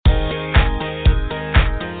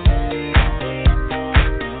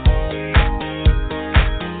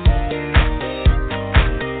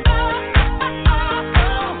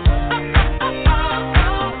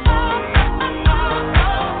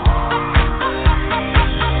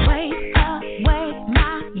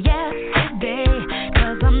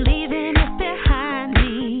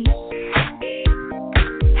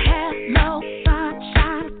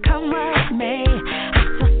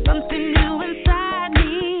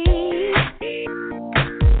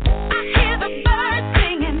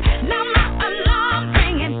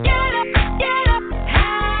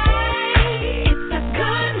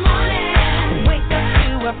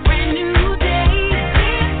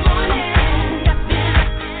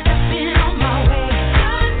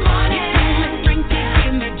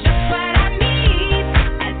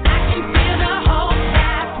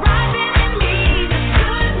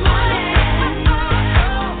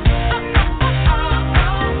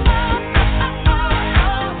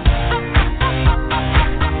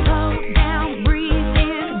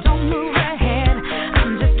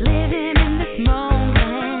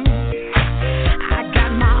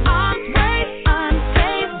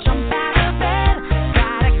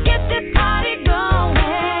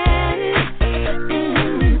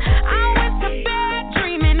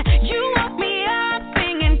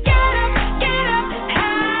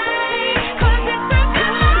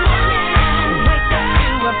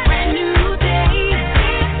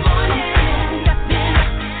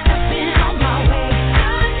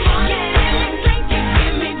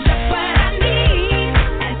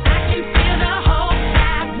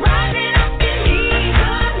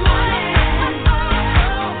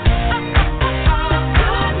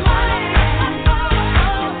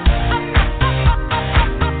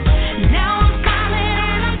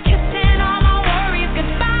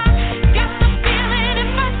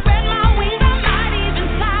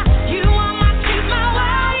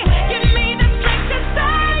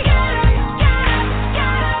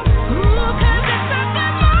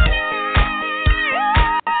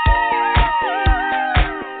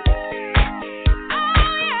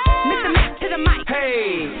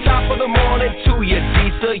of the morning to you,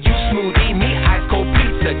 Disa. You smoothie, me ice cold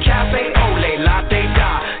pizza, cafe ole, latte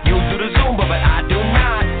da. You do the Zumba, but I do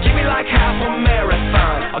not. Give me like half a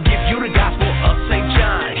marathon. I'll give you the gospel of St.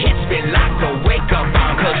 John. Hits me like a wake-up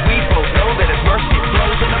bomb, 'cause we both know that His mercy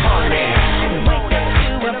flows in the morning. Wake up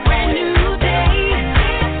to a brand new day.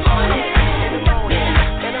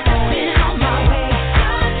 Been on my way.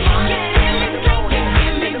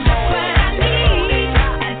 Give me just what I need, and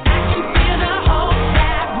I can feel the hope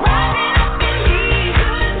that rising up in me.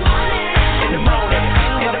 Good morning. In the morning.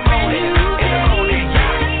 In the morning. In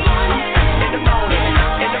the morning. In the morning.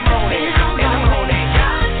 In the morning. In the morning. In the morning.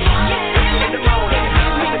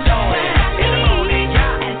 Give me just what I need, and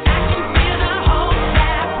I can feel the hope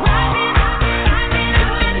that rising up in me.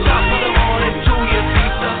 Top of the morning to you,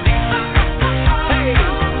 Disa. Hey,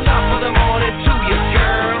 top of the morning to you,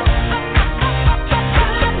 girl.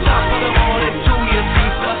 Top of the morning to you,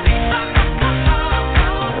 Disa.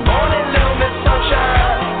 Morning, little Miss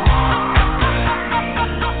Sunshine.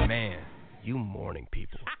 Man, you morning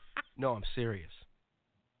people. No, I'm serious.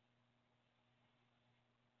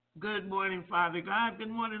 Good morning, Father God. Good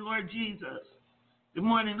morning, Lord Jesus. Good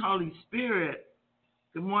morning, Holy Spirit.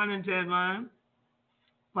 Good morning, Deadline.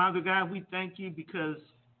 Father God, we thank you because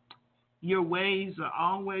your ways are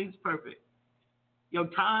always perfect. Your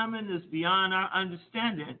timing is beyond our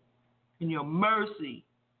understanding, and your mercy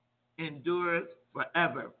endureth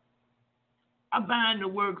forever. I bind the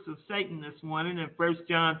works of Satan this morning in 1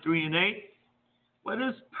 John 3:8. For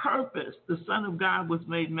this purpose, the Son of God was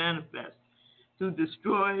made manifest, to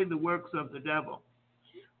destroy the works of the devil.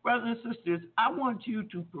 Brothers and sisters, I want you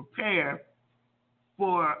to prepare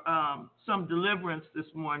for some deliverance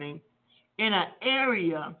this morning in an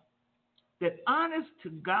area that, honest to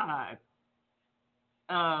God,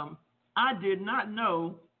 I did not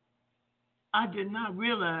know, I did not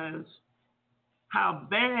realize how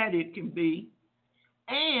bad it can be,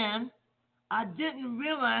 and I didn't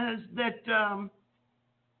realize that,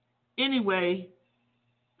 anyway,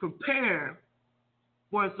 prepare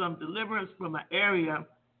for some deliverance from an area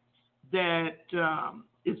that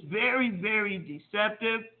is very, very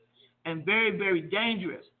deceptive and very, very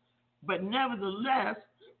dangerous. But nevertheless,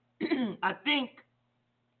 I think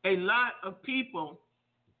a lot of people,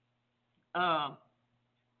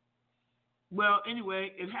 well,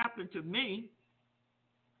 anyway, it happened to me.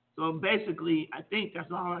 So basically, I think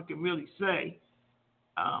that's all I can really say.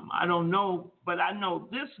 I don't know, but I know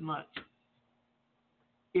this much.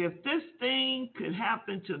 If this thing could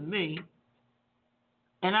happen to me,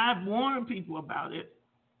 and I've warned people about it,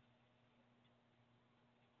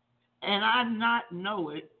 and I not know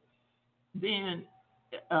it, then,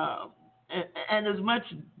 and as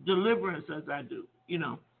much deliverance as I do, you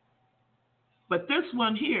know. But this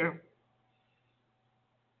one here,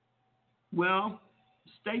 well,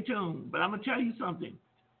 stay tuned. But I'm going to tell you something.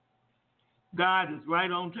 God is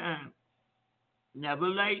right on time, never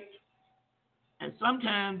late. And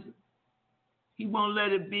sometimes he won't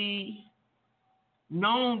let it be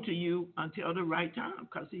known to you until the right time,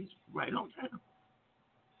 because he's right on time.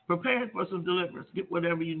 Prepare for some deliverance. Get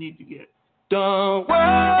whatever you need to get. Don't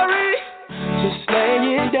worry, just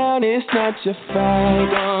lay it down, it's not your fight.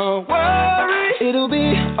 Don't worry, it'll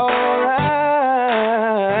be alright.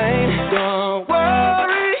 Don't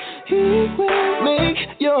worry, he will make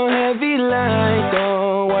your heavy light.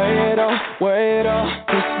 Don't worry at all, worry at all.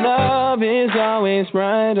 His love is always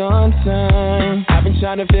right on time. I've been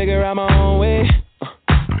trying to figure out my own way,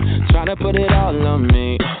 trying to put it all on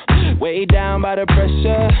me. Way down by the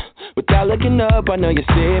pressure, without looking up, I know you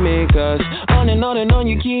see me. 'Cause on and on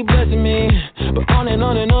you keep blessing me, but on and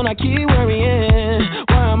on I keep worrying.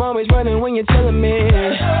 Why I'm always running when you're telling me.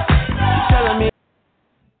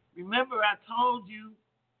 Remember, I told you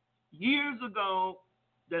years ago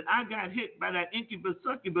that I got hit by that incubus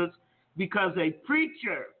succubus because a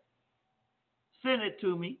preacher sent it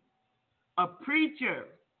to me. A preacher.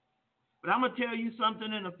 But I'm going to tell you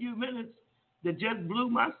something in a few minutes that just blew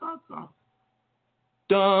my socks off.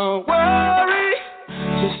 Don't worry,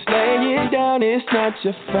 just lay it down, it's not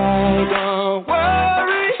your fight. Don't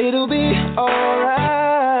worry, it'll be alright.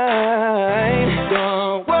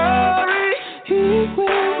 Don't worry, he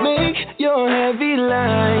will make your heavy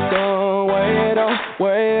light. Don't worry at all,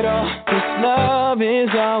 worry at all. His love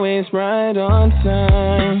is always right on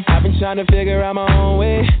time. I've been trying to figure out my own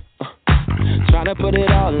way, trying to put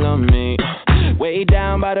it all on me. Way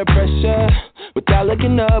down by the pressure, without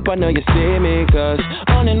looking up, I know you see me. 'Cause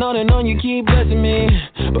on and on you keep blessing me,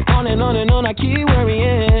 but on and on I keep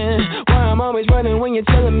worrying. Why I'm always running when you're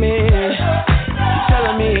telling me. You're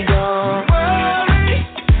telling me don't worry,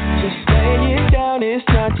 just lay it down, it's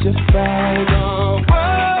not your fight. Don't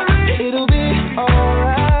worry, It'll be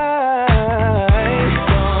alright.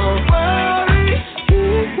 Don't worry, He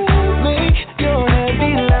will make your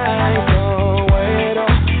heavy life. Don't worry at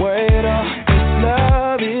all, worry at all. His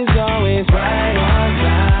love is always right on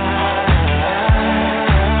time.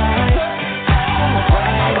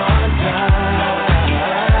 Right on time.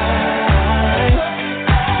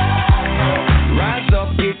 Rise up,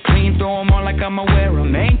 get clean, throw 'em on like I'ma wear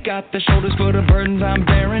 'em. Ain't got the shoulders for the burdens I'm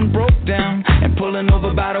bearing. Broke down and pulling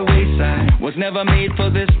over by the wayside. Was never made for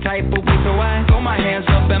this type of way, so I throw my hands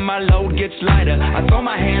up and my load gets lighter. I throw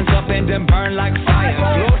my hands up and then burn like fire.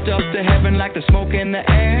 Float up to heaven like the smoke in the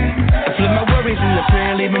air. I flip my worries in the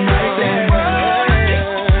prayer, leave 'em right there.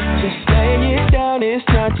 Just lay it down, it's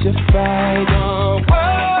not your fight. Don't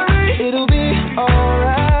worry, it'll be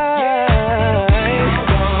alright.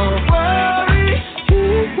 Don't worry, He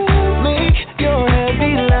will make your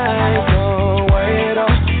heavy life. Don't worry at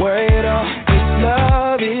all, worry at all. His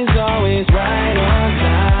love is always right on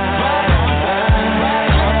time.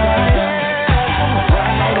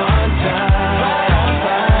 Right on time.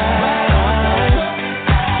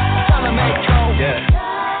 Yeah.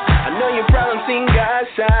 I know you probably seen God's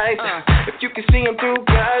side. If you can see Him through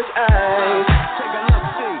God's eyes.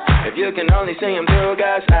 If you can only see Him through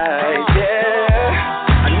God's eyes,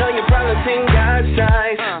 yeah. I know you probably seen God's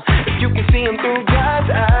side. If you can see Him through God's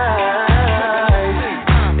eyes,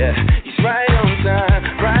 yeah. He's right on time,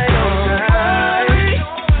 right on time.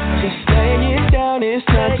 Just lay it down, it's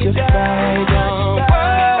not your fight. Don't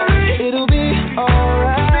worry, it'll be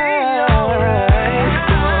alright. Don't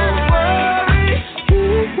worry, He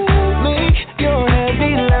will make your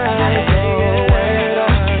heavy life. Don't worry at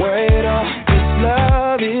all, worry at all. His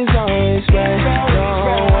love is always right.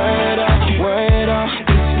 Don't worry at all, worry at all.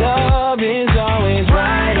 His love is always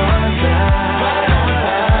right on time.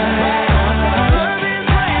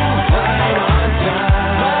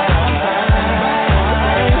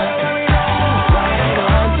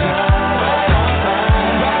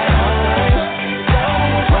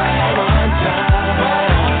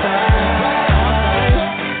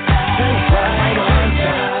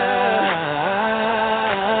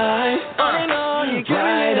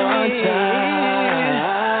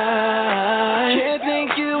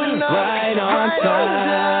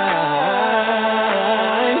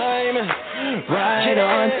 Right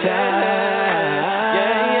on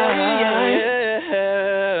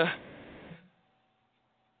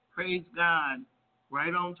Praise God.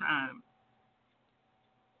 Right on time.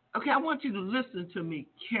 Okay, I want you to listen to me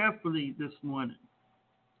carefully this morning,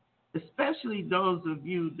 especially those of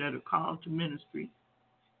you that are called to ministry,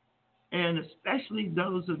 and especially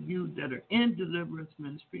those of you that are in deliverance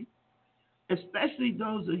ministry, especially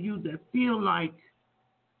those of you that feel like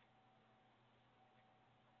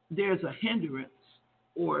there's a hindrance,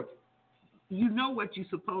 or you know what you're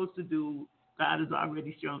supposed to do. God has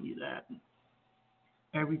already shown you that.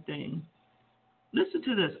 Everything. Listen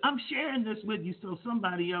to this. I'm sharing this with you so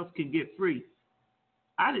somebody else can get free.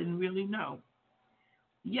 I didn't really know.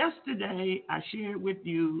 Yesterday, I shared with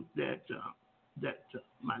you that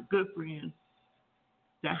my good friend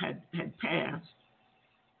that had passed,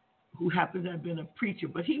 who happened to have been a preacher,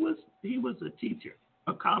 but he was a teacher,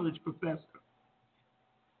 a college professor.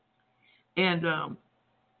 And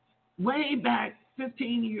way back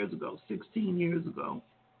 15 years ago, 16 years ago,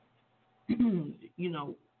 you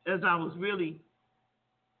know, as I was really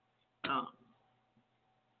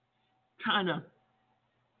kind of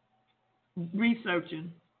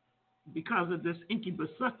researching because of this incubus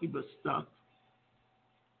succubus stuff,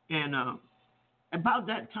 and about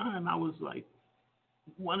that time I was like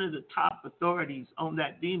one of the top authorities on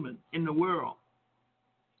that demon in the world.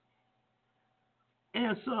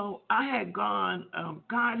 And so I had gone,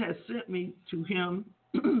 God had sent me to him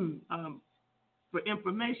for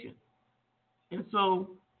information. And so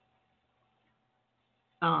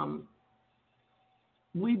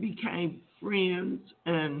we became friends,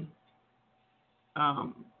 and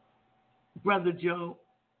Brother Joe,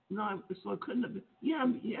 no, so it couldn't have been, yeah,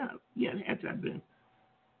 it had to have been.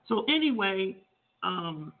 So anyway,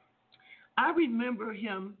 I remember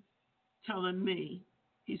him telling me,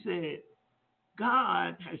 he said,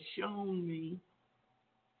 God has shown me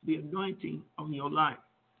the anointing on your life.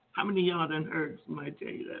 How many of y'all done heard somebody tell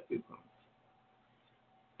you that before?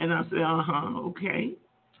 And I said, okay.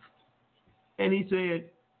 And he said,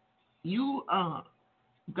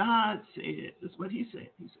 God said, that's what he said.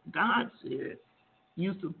 He said, God said,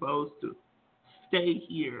 you're supposed to stay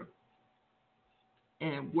here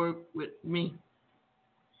and work with me.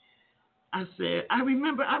 I said, I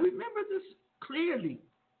remember this clearly.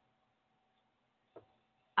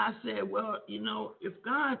 I said, well, you know, if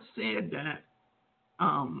God said that,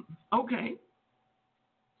 Okay.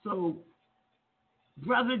 So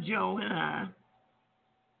Brother Joe and I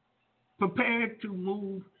prepared to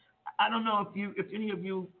move. I don't know if any of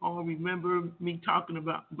you all remember me talking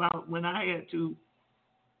about when I had to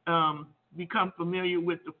become familiar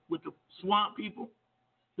with the swamp people,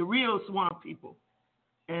 the real swamp people,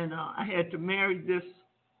 and I had to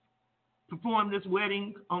perform this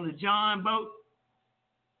wedding on the John boat,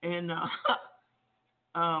 and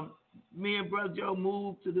me and Brother Joe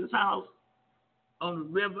moved to this house on the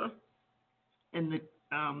river, and the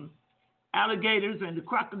alligators and the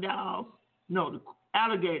crocodiles. No, the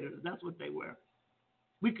alligators. That's what they were.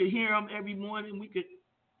 We could hear them every morning.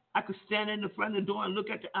 I could stand in the front of the door and look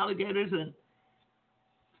at the alligators and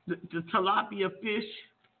the tilapia fish.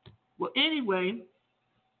 Well, anyway,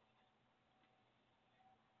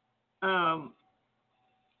 I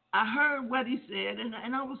heard what he said,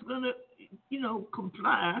 and I was gonna,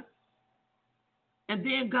 comply. And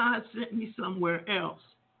then God sent me somewhere else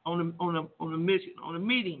on a mission, on a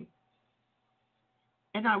meeting.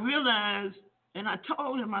 And I realized, and I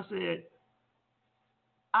told him, I said,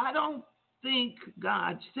 I don't think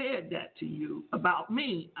God said that to you about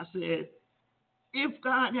me. I said, if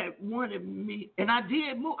God had wanted me, and I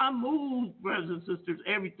did move, I moved, brothers and sisters,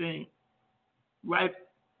 everything, right?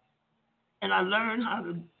 And I learned how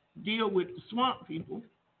to deal with the swamp people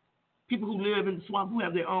who live in the swamp, who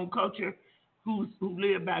have their own culture, who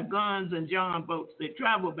live by guns and John boats. They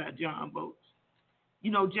travel by John boats.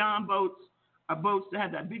 John boats are boats that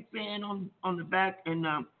have that big fan on the back, and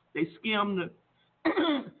they skim the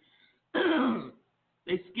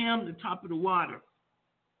top of the water.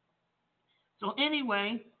 So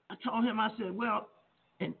anyway, I told him, I said, well,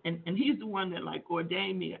 and he's the one that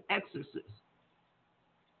ordained me an exorcist.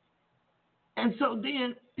 And so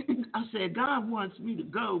then I said, God wants me to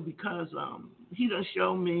go because he done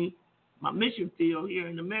showed me my mission field here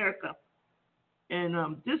in America. And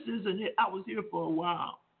this isn't it. I was here for a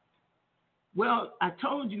while. Well, I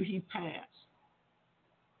told you he passed.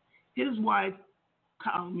 His wife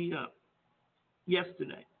called me up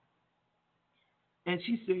yesterday. And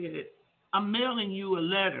she said, I'm mailing you a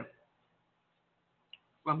letter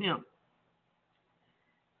from him.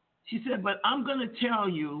 She said, but I'm going to tell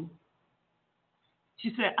you.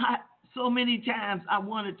 She said, so many times I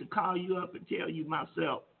wanted to call you up and tell you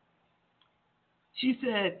myself. She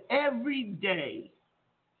said, every day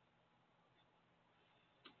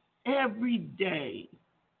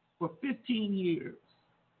for 15 years,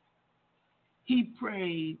 he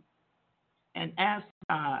prayed and asked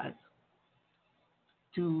God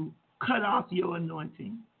to cut off your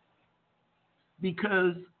anointing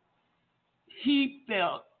because he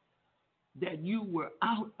felt that you were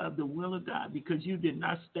out of the will of God because you did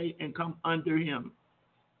not stay and come under him.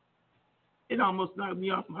 It almost knocked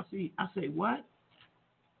me off my feet. I said, what?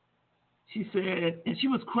 She said, and she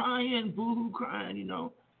was crying, boo-hoo crying,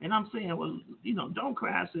 and I'm saying, well, don't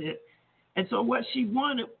cry, I said. And so what she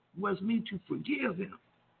wanted was me to forgive him.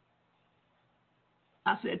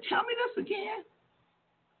 I said, tell me this again.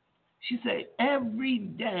 She said, every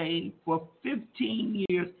day for 15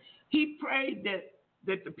 years, he prayed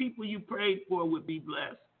that the people you prayed for would be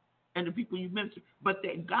blessed and the people you ministered, but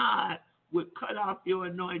that God would cut off your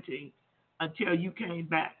anointing until you came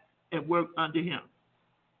back and worked under him.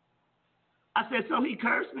 I said, so he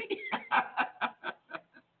cursed me?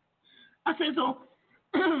 I said,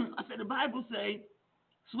 the Bible says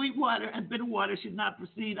sweet water and bitter water should not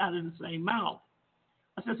proceed out of the same mouth.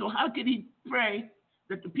 I said, so how could he pray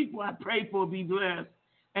that the people I pray for be blessed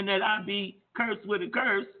and that I be cursed with a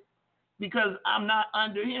curse because I'm not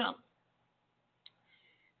under him?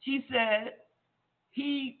 She said,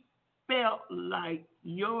 he felt like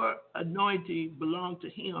your anointing belonged to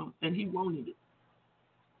him and he wanted it.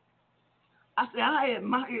 I said, I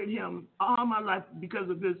admired him all my life because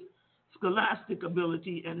of his scholastic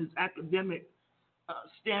ability and his academic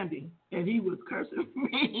standing, and he was cursing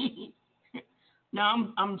me.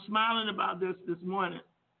 Now, I'm smiling about this morning,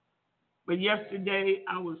 but yesterday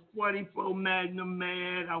I was 44 Magnum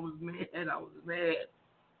mad. I was mad.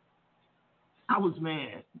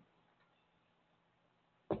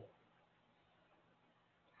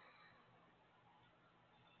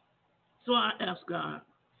 So I asked God,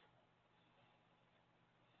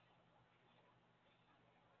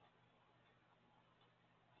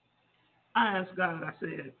 I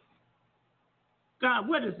said, God,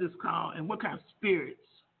 what is this called and what kind of spirits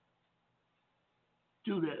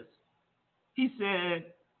do this? He said,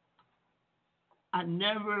 I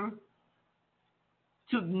never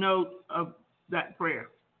took note of that prayer.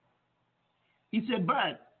 He said,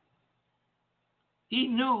 but he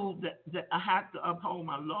knew that I had to uphold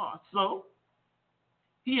my law. So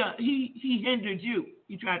He hindered you.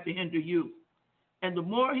 He tried to hinder you. And the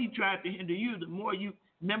more he tried to hinder you, the more you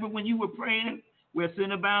remember when you were praying, where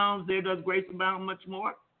sin abounds, there does grace abound much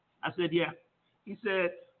more. I said, yeah. He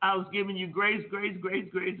said, I was giving you grace, grace, grace,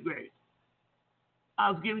 grace, grace.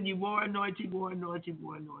 I was giving you more anointing, more anointing,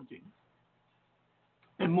 more anointing,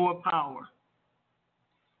 and more power.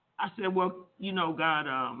 I said, well, you know, God,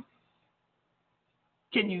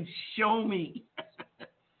 can you show me?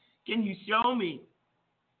 Can you show me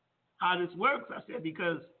how this works? I said,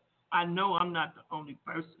 because I know I'm not the only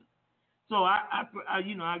person. So I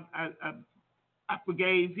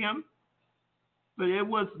forgave him, but it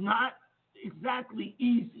was not exactly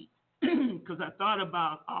easy because I thought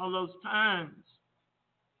about all those times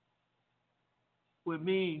when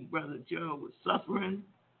me and Brother Joe was suffering,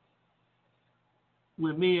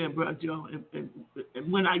 when me and Brother Joe,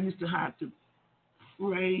 and when I used to have to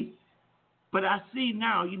pray. But I see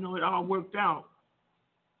now, you know, it all worked out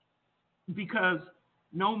because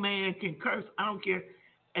no man can curse. I don't care.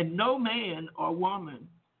 And no man or woman,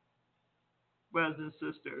 brothers and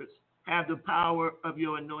sisters, have the power of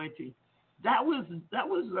your anointing. That was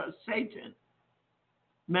Satan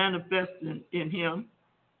manifesting in him,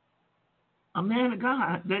 a man of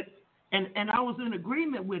God. And I was in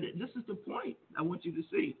agreement with it. This is the point I want you to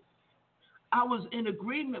see. I was in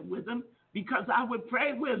agreement with him because I would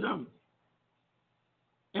pray with him.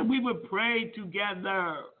 And we would pray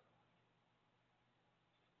together.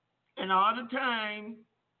 And all the time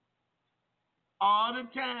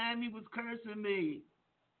he was cursing me.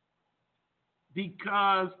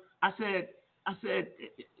 Because I said,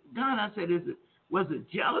 God, was it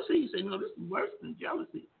jealousy? He said, no, this is worse than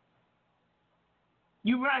jealousy.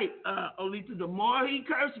 You're right, Olita. The more he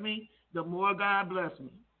cursed me, the more God blessed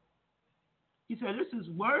me. He said, this is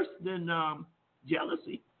worse than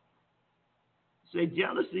jealousy. He said,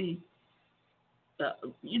 jealousy,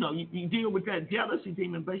 you deal with that jealousy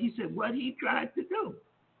demon. But he said, what he tried to do.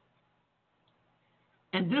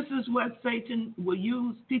 And this is what Satan will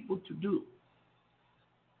use people to do.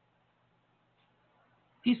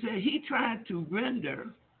 He said he tried to render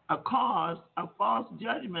a false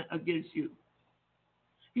judgment against you.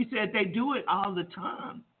 He said they do it all the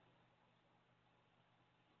time.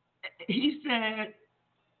 He said,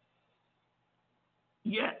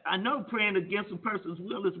 yeah, I know praying against a person's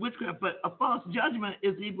will is witchcraft, but a false judgment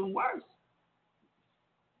is even worse.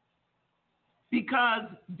 Because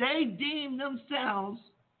they deem themselves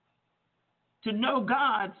to know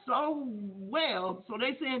God so well, so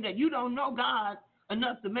they're saying that you don't know God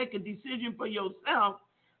enough to make a decision for yourself,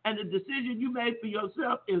 and the decision you made for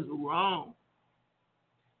yourself is wrong.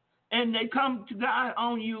 And they come to God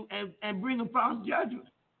on you and bring a false judgment.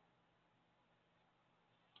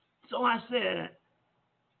 So I said,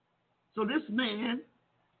 so this man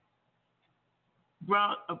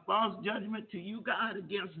brought a false judgment to you, God,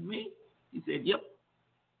 against me? He said, yep.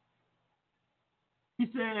 He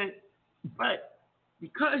said, but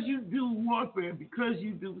because you do warfare, because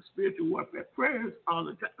you do spiritual warfare, prayers all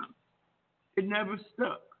the time, it never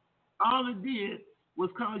stuck. All it did was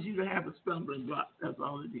cause you to have a stumbling block. That's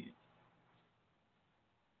all it did.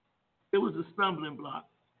 It was a stumbling block.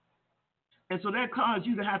 And so that caused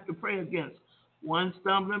you to have to pray against one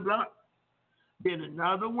stumbling block, then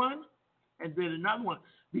another one, and then another one.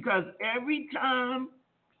 Because every time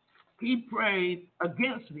he prayed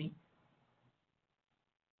against me,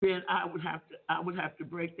 then I would have to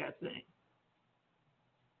break that thing.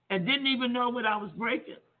 And didn't even know what I was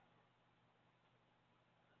breaking.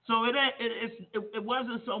 So it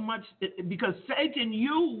wasn't so much because Satan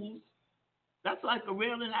used, that's like a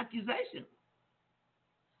railing accusation.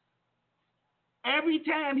 Every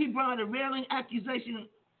time he brought a railing accusation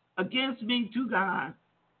against me to God,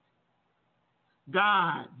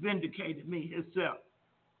 God vindicated me himself.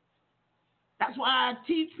 That's why I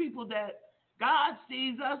teach people that God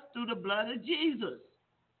sees us through the blood of Jesus.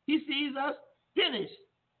 He sees us finished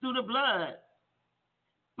through the blood.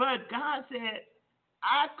 But God said,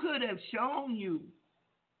 I could have shown you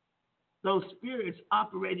those spirits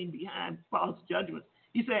operating behind false judgments.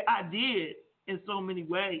 He said, I did in so many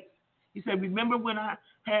ways. He said, remember when I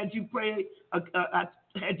had you pray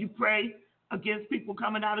against people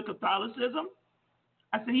coming out of Catholicism?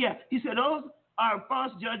 I said, yeah. He said, those are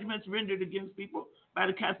false judgments rendered against people by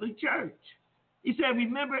the Catholic Church. He said,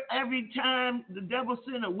 remember every time the devil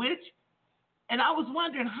sent a witch? And I was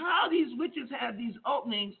wondering how these witches have these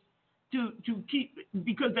openings to keep,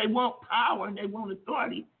 because they want power and they want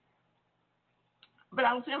authority. But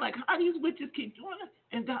I was saying, like, how these witches keep doing it?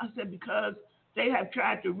 And God said, because they have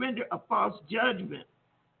tried to render a false judgment.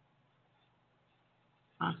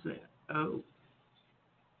 I said, oh.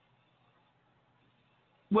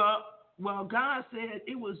 Well, God said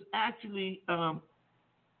it was actually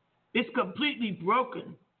it's completely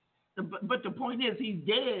broken. But the point is, he's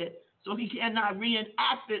dead, so he cannot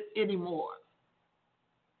reenact it anymore.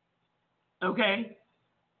 Okay,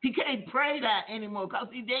 he can't pray that anymore because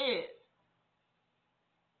he's dead.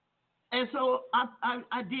 And so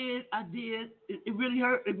I did. It really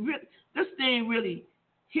hurt. This thing really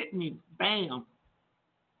hit me. Bam.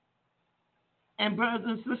 And brothers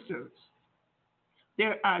and sisters,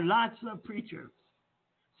 there are lots of preachers.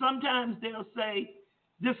 Sometimes they'll say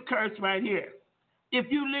this curse right here. If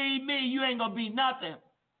you leave me, you ain't going to be nothing.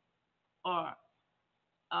 Or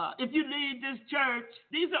if you leave this church,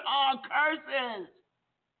 these are all curses.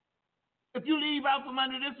 If you leave out from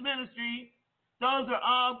under this ministry, those are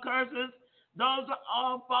all curses. Those are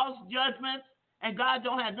all false judgments. And God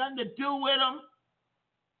don't have nothing to do with them.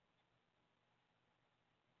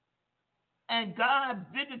 And God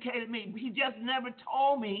vindicated me. He just never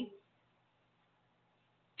told me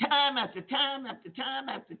time after time after time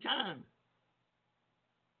after time.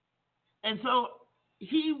 And so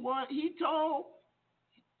she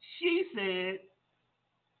said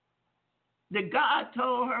that God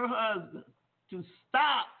told her husband to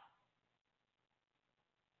stop,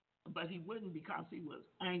 but he wouldn't because he was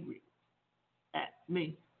angry at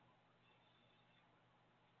me.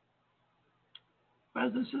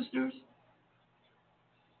 Brothers and sisters,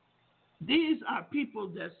 these are people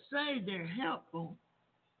that say they're helpful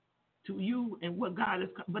to you and what God is,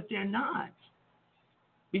 but they're not.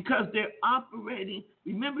 Because they're operating.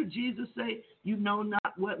 Remember Jesus said, you know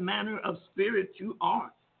not what manner of spirit you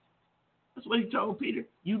are. That's what he told Peter.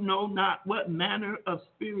 You know not what manner of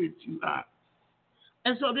spirit you are.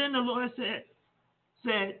 And so then the Lord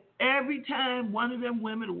said, every time one of them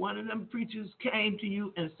women, one of them preachers came to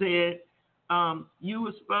you and said, you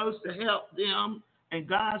were supposed to help them and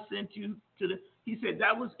God sent you to he said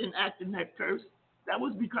that was enacting that curse. That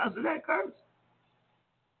was because of that curse.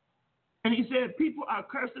 And he said people are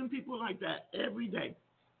cursing people like that every day.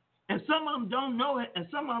 And some of them don't know it, and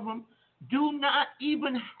some of them do not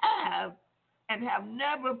even have and have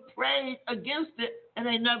never prayed against it, and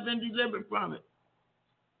they never been delivered from it.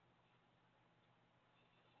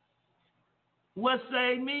 What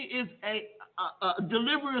saved me is a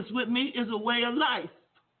deliverance with me is a way of life.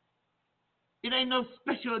 It ain't no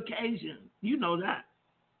special occasion. You know that.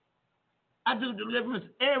 I do deliverance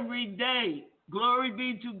every day. Glory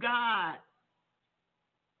be to God.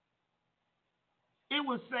 It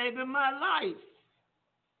was saving my life.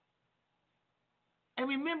 And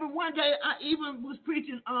remember, one day I even was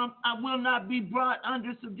preaching, I will not be brought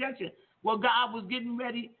under subjection. Well, God was getting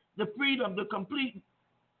ready, the freedom, the complete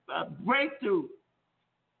breakthrough,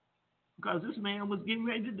 because this man was getting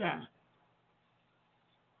ready to die.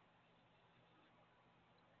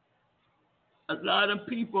 A lot of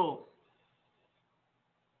people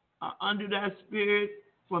are under that spirit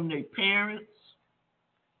from their parents,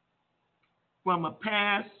 from a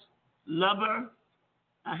past lover.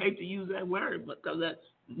 I hate to use that word, because that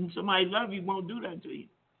somebody love you won't do that to you.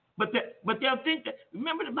 But they'll think that.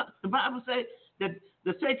 Remember the Bible says that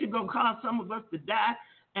the Satan gonna cause some of us to die,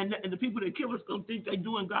 and the people that kill us gonna think they're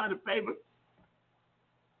doing God a favor.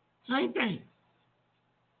 Same thing.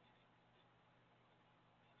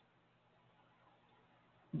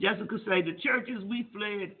 Jessica say the churches we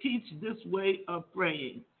fled teach this way of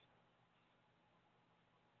praying.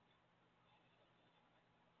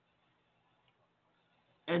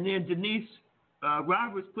 And then Denise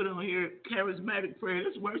Roberts put on here charismatic prayer.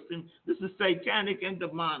 This is worse than this is satanic and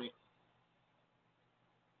demonic.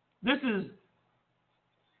 This is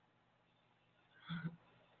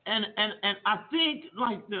and I think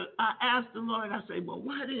I asked the Lord, I say, well,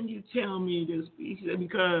 why didn't you tell me this? He said,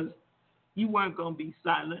 because you weren't going to be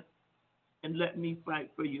silent and let me fight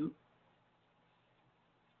for you.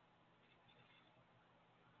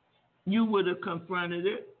 You would have confronted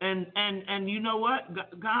it. And you know what?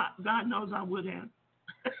 God knows I would have.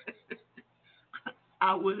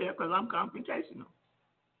 I would have, because I'm confrontational.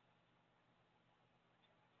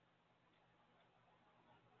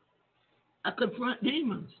 I confront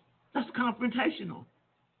demons. That's confrontational.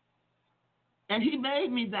 And he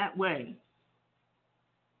made me that way.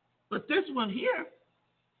 But this one here,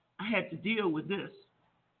 I had to deal with this.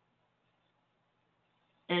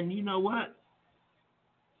 And you know what?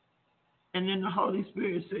 And then the Holy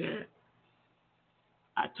Spirit said,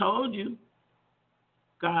 I told you,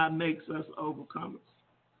 God makes us overcomers.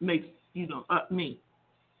 Makes, me.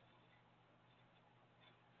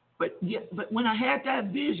 But when I had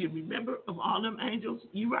that vision, remember, of all them angels,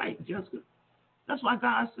 you're right, Jessica. That's why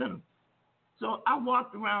God sent them. So I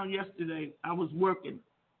walked around yesterday. I was working.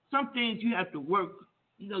 Some things you have to work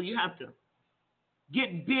you have to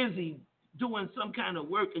get busy doing some kind of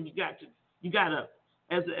work, and you gotta,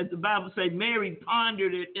 as the Bible says, Mary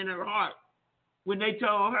pondered it in her heart when they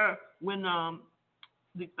told her when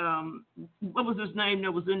what was his name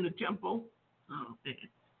that was in the temple? Oh man.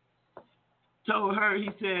 Told her, he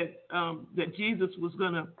said that Jesus was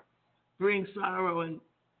gonna bring sorrow and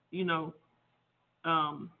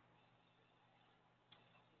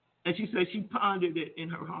and she said she pondered it in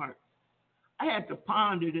her heart. I had to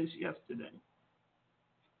ponder this yesterday.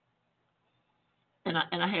 And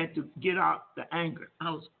I had to get out the anger.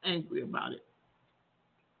 I was angry about it.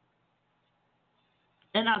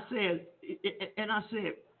 And I said,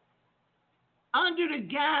 under the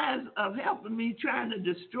guise of helping me, trying to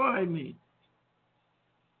destroy me.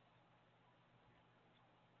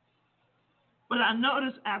 But I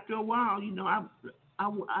noticed after a while, I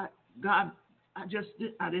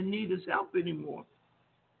didn't need his help anymore.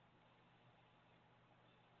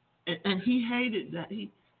 And he hated that.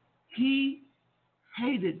 He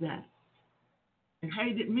hated that and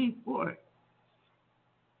hated me for it.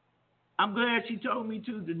 I'm glad she told me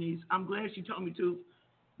to, Denise. I'm glad she told me to,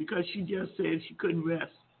 because she just said she couldn't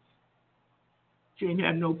rest. She ain't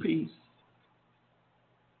had no peace.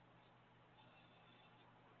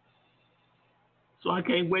 So I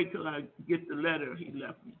can't wait till I get the letter he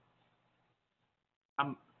left me.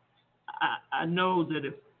 I know that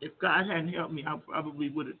if God hadn't helped me, I probably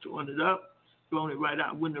would have torn it up, thrown it right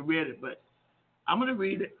out, wouldn't have read it. But I'm going to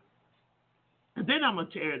read it. And then I'm going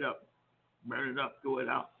to tear it up, burn it up, throw it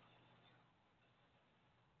out.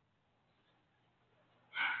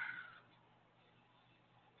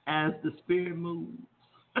 As the Spirit moves,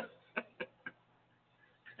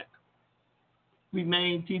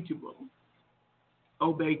 remain teachable,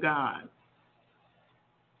 obey God.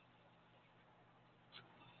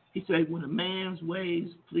 He said, when a man's ways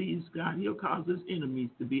please God, he'll cause his enemies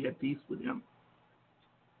to be at peace with him.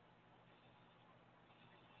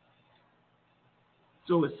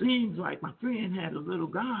 So it seems like my friend had a little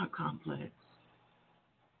God complex.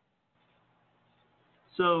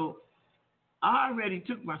 So I already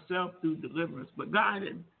took myself through deliverance, but God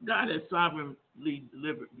had sovereignly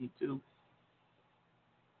delivered me too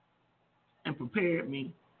and prepared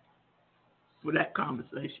me for that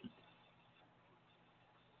conversation.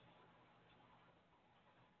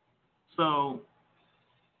 So,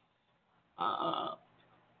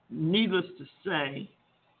 needless to say,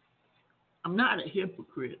 I'm not a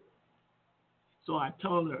hypocrite. So I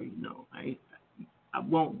told her, I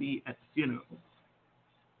won't be at the funeral.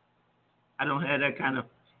 I don't have that kind of,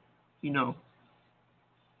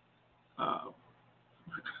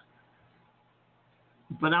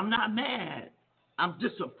 but I'm not mad. I'm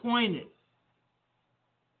disappointed.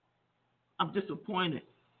 I'm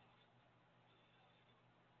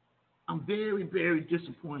very, very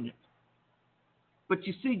disappointed. But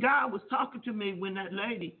you see, God was talking to me when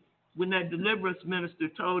that deliverance minister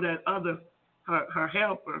told that other, her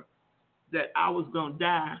helper, that I was going to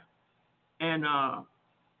die and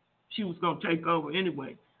she was going to take over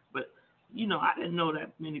anyway. But, I didn't know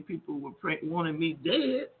that many people were wanting me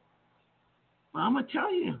dead. Well, I'm going to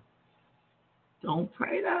tell you, don't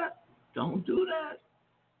pray that. Don't do that.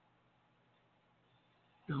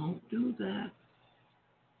 Don't do that.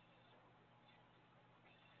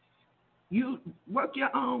 You work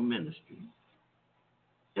your own ministry.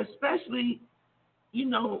 Especially,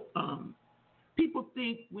 people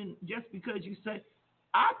think just because you say,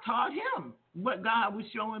 I taught him what God was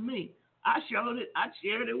showing me. I shared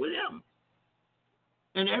it with him.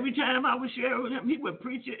 And every time I would share it with him, he would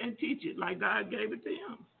preach it and teach it like God gave it to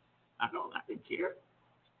him. I didn't care.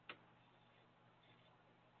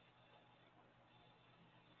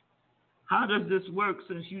 How does this work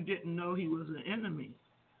since you didn't know he was an enemy?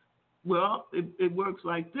 Well, it works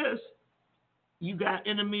like this. You got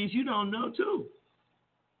enemies you don't know too.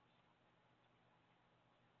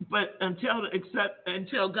 But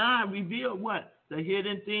until God revealed what? The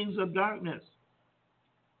hidden things of darkness.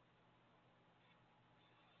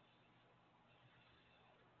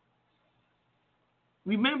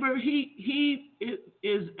 Remember, he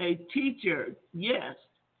is a teacher, yes,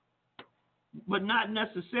 but not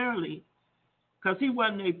necessarily, because he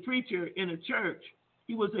wasn't a preacher in a church.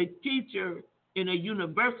 He was a teacher in a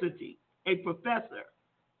university, a professor.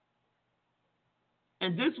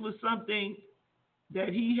 And this was something that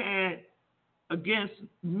he had against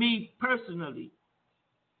me personally.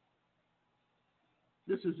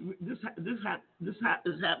 This is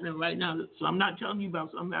happening right now. So I'm not telling you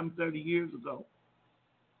about something happened 30 years ago.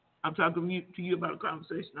 I'm talking to you about a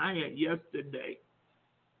conversation I had yesterday.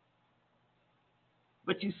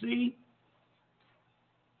 But you see,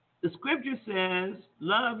 The scripture says,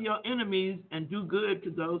 love your enemies and do good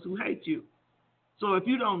to those who hate you. So if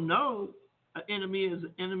you don't know an enemy is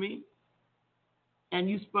an enemy, and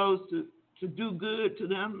you're supposed to do good to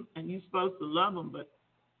them, and you're supposed to love them, but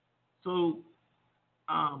so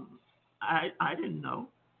I didn't know.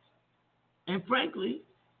 And frankly,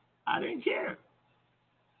 I didn't care.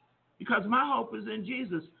 Because my hope is in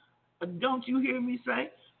Jesus. Don't you hear me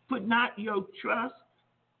say, put not your trust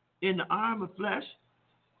in the arm of flesh?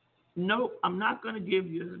 Nope, I'm not going to give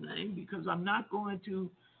you his name because I'm not going to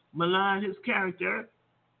malign his character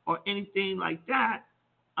or anything like that.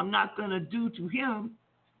 I'm not going to do to him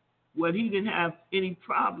what he didn't have any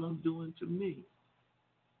problem doing to me.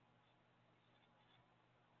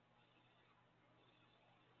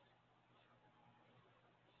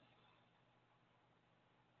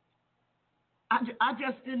 I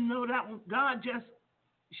just didn't know that one. God just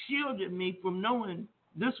shielded me from knowing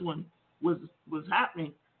this one was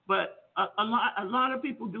happening. But a lot of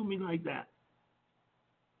people do me like that.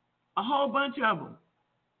 A whole bunch of them.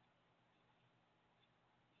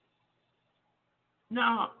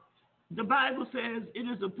 Now, the Bible says it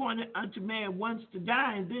is appointed unto man once to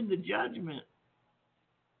die and then the judgment.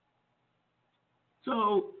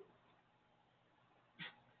 So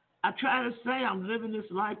I try to say I'm living this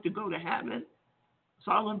life to go to heaven.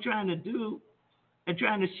 That's all I'm trying to do, and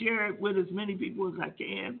trying to share it with as many people as I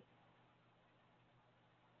can.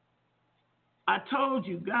 I told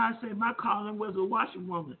you, God said my calling was a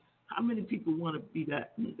washerwoman. How many people want to be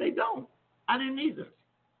that? They don't. I didn't either.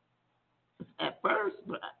 At first,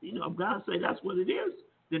 but if God said that's what it is,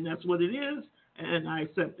 then that's what it is, and I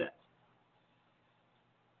accept that.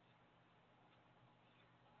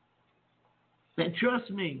 And trust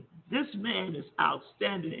me, this man is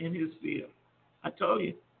outstanding in his field. I told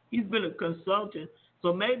you, he's been a consultant,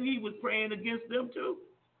 so maybe he was praying against them too.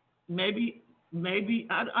 Maybe,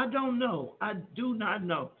 I don't know. I do not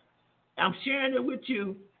know. I'm sharing it with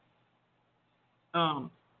you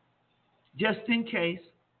just in case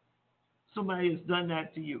somebody has done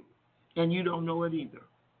that to you, and you don't know it either.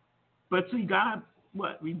 But see, God,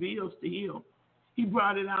 reveals to heal. He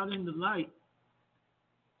brought it out in the light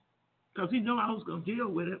because he knew I was going to deal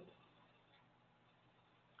with it.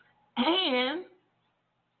 And,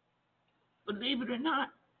 believe it or not,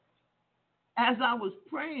 as I was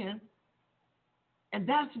praying, and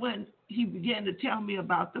that's when he began to tell me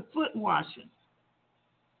about the foot washing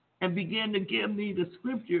and began to give me the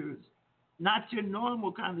scriptures, not your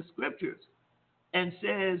normal kind of scriptures, and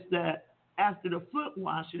says that after the foot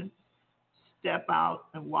washing, step out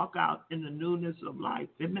and walk out in the newness of life.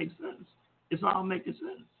 It makes sense. It's all making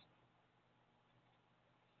sense.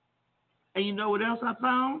 And you know what else I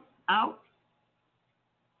found out?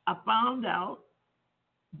 I found out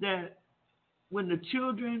that when the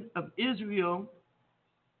children of Israel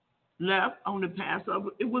left on the Passover,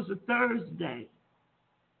 it was a Thursday.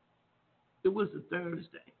 It was a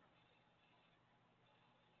Thursday.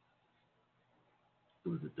 It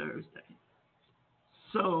was a Thursday.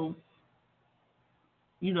 So,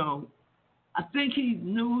 I think he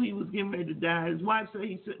knew he was getting ready to die. His wife said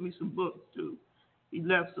he sent me some books too. He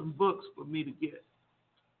left some books for me to get,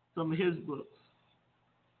 some of his books.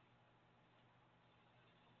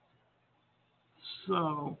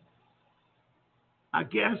 So, I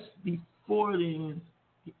guess before then,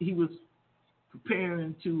 he was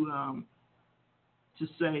preparing to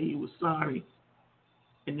say he was sorry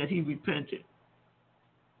and that he repented.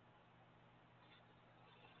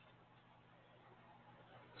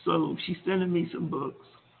 So she's sending me some books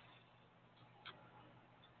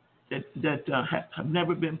that have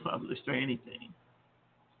never been published or anything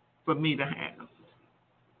for me to have.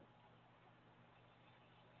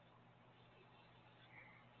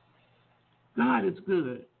 God is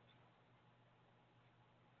good.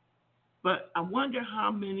 But I wonder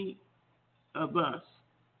how many of us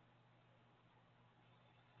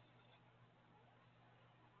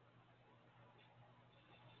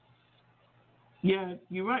Yeah,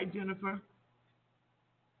 you're right, Jennifer.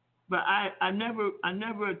 But I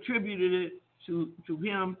never attributed it to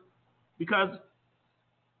him because,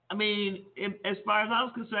 as far as I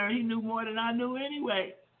was concerned, he knew more than I knew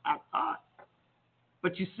anyway, I thought.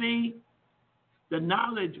 But you see, the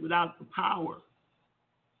knowledge without the power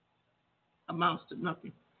amounts to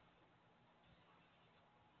nothing.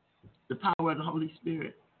 The power of the Holy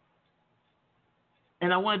Spirit.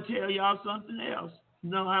 And I want to tell y'all something else.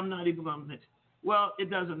 No, I'm not even going to mention. Well, it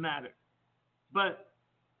doesn't matter. But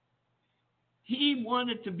he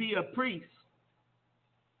wanted to be a priest.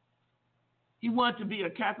 He wanted to be a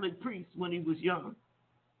Catholic priest when he was young.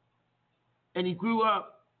 And he grew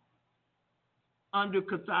up under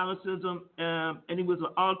Catholicism, and he was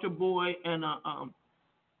an altar boy and a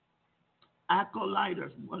acolyte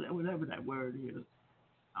or whatever that word is.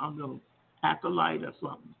 I don't know, acolyte or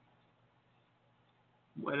something,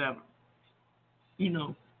 whatever.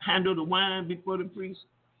 Handle the wine before the priest,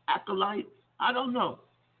 acolyte. I don't know.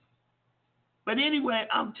 But anyway,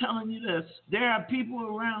 I'm telling you this. There are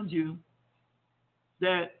people around you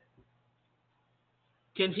that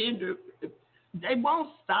can hinder. They won't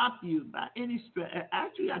stop you by any stretch.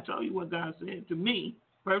 Actually, I tell you what God said to me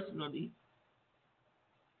personally.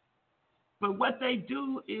 But what they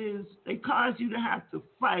do is they cause you to have to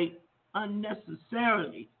fight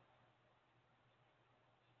unnecessarily.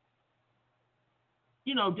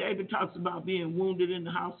 David talks about being wounded in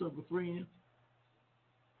the house of a friend.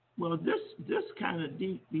 Well, this kind of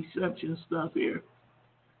deep deception stuff here.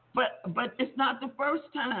 But it's not the first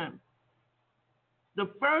time. The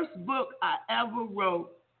first book I ever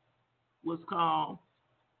wrote was called,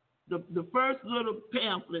 the first little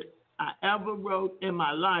pamphlet I ever wrote in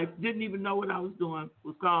my life, didn't even know what I was doing,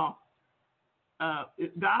 was called,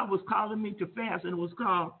 God was calling me to fast, and it was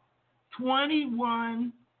called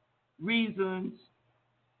 21 Reasons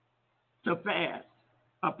to Fast.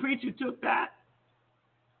 A preacher took that,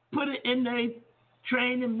 put it in their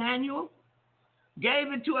training manual,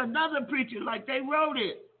 gave it to another preacher like they wrote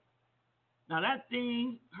it. Now that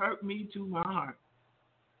thing hurt me to my heart.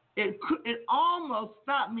 It almost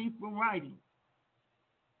stopped me from writing.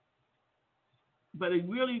 But it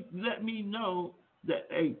really let me know that,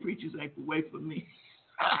 hey, preachers ain't the way for me.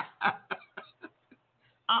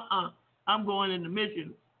 I'm going into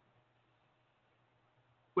mission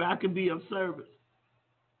where I can be of service.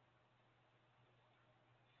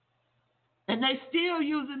 And they still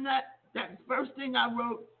using that first thing I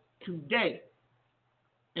wrote today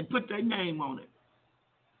and put their name on it.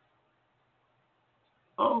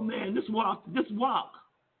 Oh man, this walk,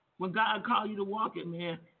 when God called you to walk it,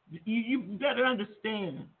 man, you better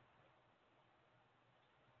understand.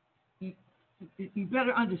 You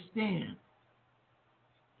better understand.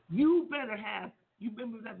 You better have, you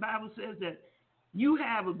remember that Bible says that you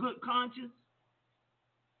have a good conscience,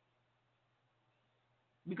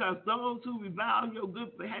 because those who revile your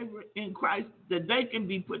good behavior in Christ, that they can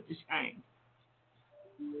be put to shame.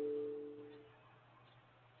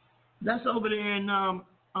 That's over there in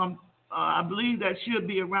I believe that should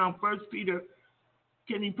be around 1 Peter.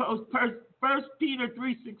 Can he post 1 Peter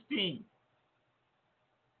 3:16?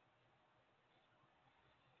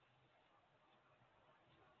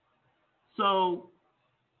 So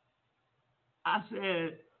I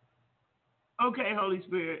said, okay, Holy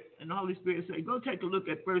Spirit. And the Holy Spirit said, go take a look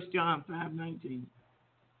at 1 John 5:19.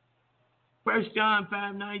 1 John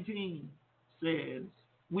 5:19 says,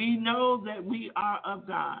 we know that we are of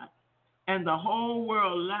God, and the whole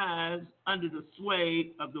world lies under the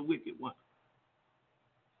sway of the wicked one.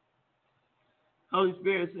 Holy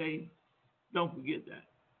Spirit say, don't forget that.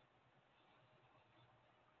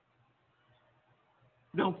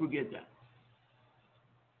 Don't forget that.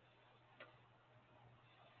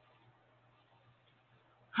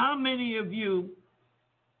 How many of you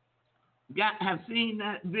have seen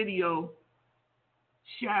that video,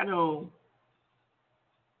 Shadow?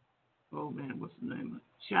 Oh man, what's the name of it?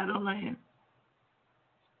 Shadowland.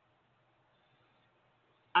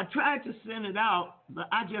 I tried to send it out, but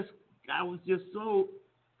I was just so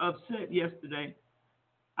upset yesterday.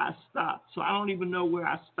 I stopped. So I don't even know where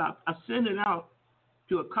I stopped. I sent it out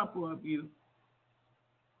to a couple of you.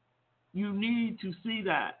 You need to see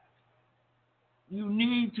that. You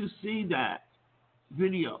need to see that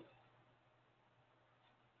video.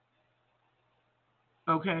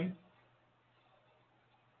 Okay?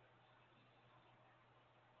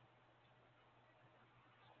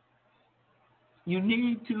 You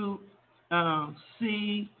need to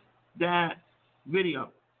see that video.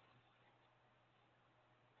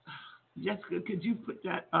 Jessica, could you put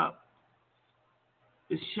that up?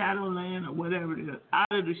 The Shadowland or whatever it is. Out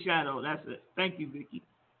of the Shadow. That's it. Thank you, Vicki.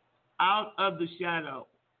 Out of the Shadow.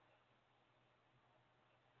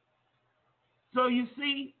 So you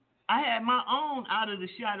see, I had my own out of the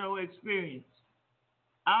shadow experience.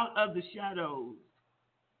 Out of the shadows.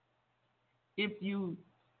 If you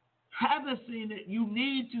haven't seen it, you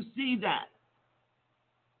need to see that.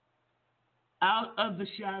 Out of the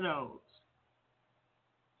shadows.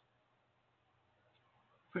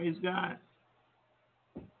 Praise God.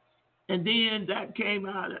 And then that came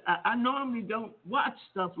out. I normally don't watch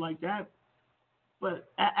stuff like that,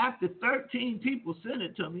 but after 13 people sent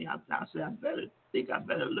it to me, I said, I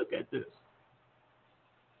better look at this.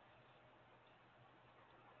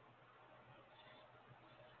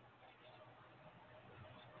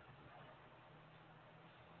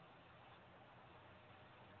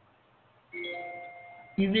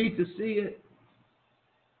 You need to see it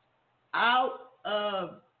out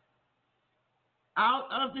of the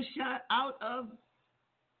out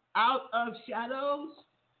of shadows,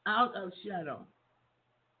 out of shadow.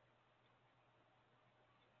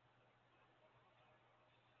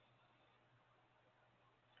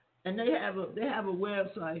 And they have a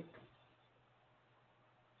website.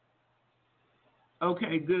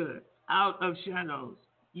 Okay, good. Out of shadows.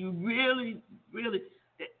 You really,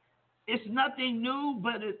 it's nothing new,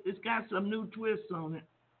 but it's got some new twists on it,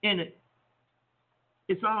 in it.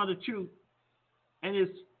 It's all the truth. And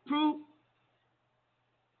it's proof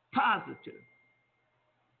positive.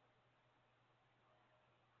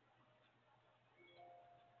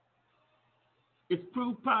 It's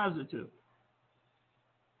proof positive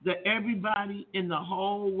that everybody in the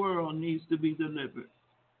whole world needs to be delivered.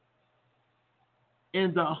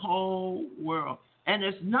 In the whole world. And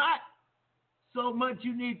it's not so much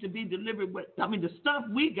you need to be delivered, but I mean, the stuff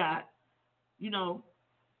we got, the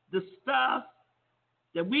stuff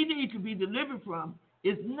that we need to be delivered from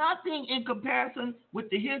is nothing in comparison with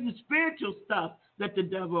the hidden spiritual stuff that the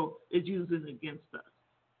devil is using against us.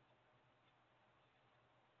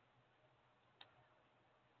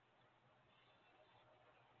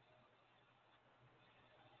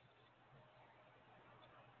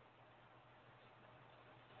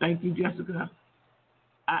 Thank you, Jessica.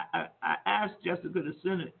 I asked Jessica to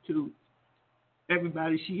send it to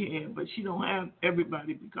everybody she had, but she don't have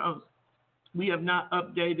everybody because we have not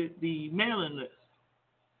updated the mailing list.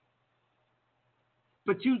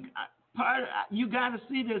 But you got to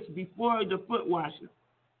see this before the foot washing.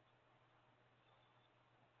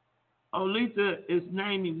 Olitha is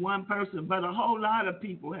naming one person, but a whole lot of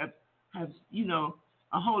people have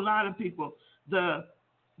a whole lot of people. The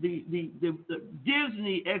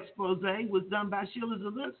Disney expose was done by Sheila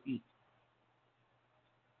Zalinsky.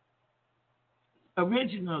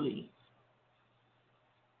 Originally.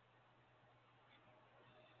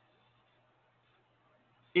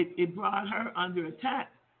 It brought her under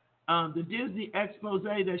attack. The Disney expose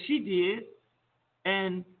that she did,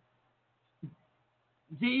 and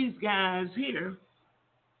these guys here.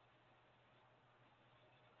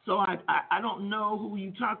 So I don't know who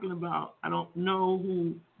you're talking about. I don't know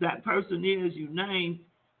who that person is you named.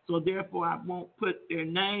 So therefore, I won't put their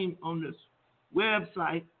name on this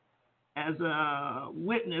website as a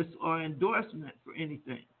witness or endorsement for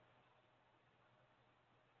anything.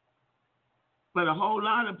 But a whole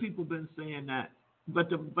lot of people been saying that. But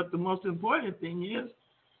the most important thing is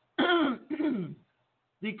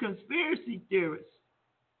the conspiracy theorists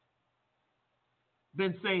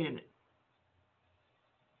been saying it.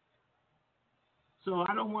 So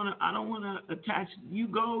I don't want to attach. You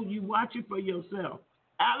go, you watch it for yourself.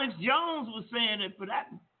 Alex Jones was saying it for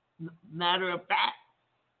that matter of fact.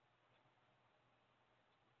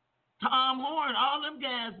 Tom Horn, all them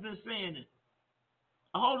guys been saying it.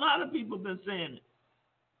 A whole lot of people been saying it.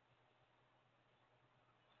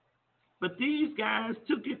 But these guys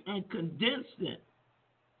took it and condensed it.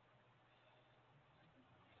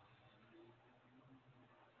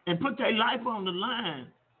 And put their life on the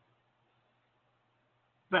line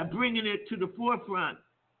by bringing it to the forefront.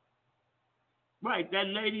 Right, that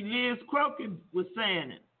lady Liz Crokin was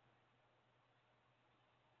saying it.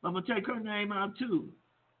 I'm going to take her name out too,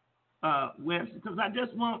 Wes, because I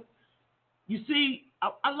just want, you see,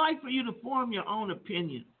 I like for you to form your own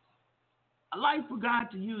opinion. I like for God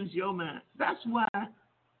to use your mind. That's why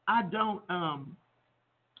I don't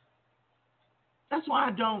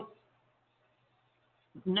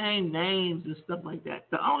name names and stuff like that.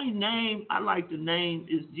 The only name I like to name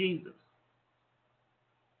is Jesus.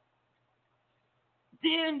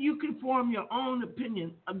 Then you can form your own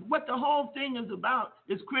opinion. What the whole thing is about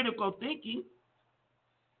is critical thinking.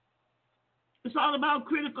 It's all about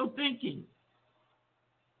critical thinking.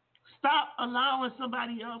 Stop allowing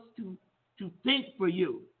somebody else to think for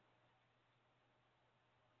you.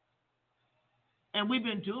 And we've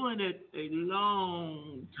been doing it a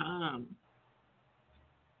long time.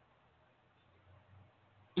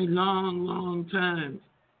 A long, long time.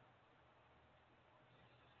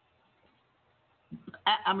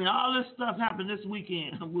 I mean, all this stuff happened this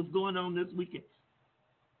weekend. What's going on this weekend?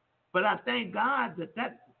 But I thank God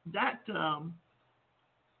that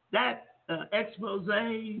expose,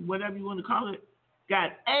 whatever you want to call it,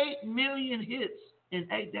 got 8 million hits in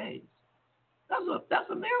 8 days. That's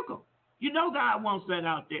a miracle. You know God wants that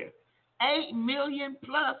out there. 8 million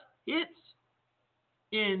plus hits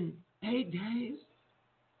in 8 days.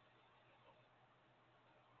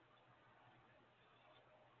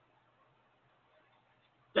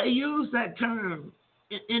 They use that term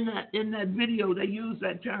in that video. They use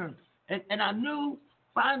that term, and I knew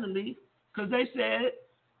finally, because they said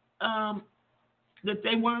that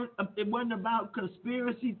it wasn't about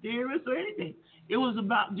conspiracy theorists or anything. It was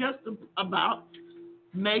about just about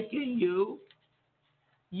making you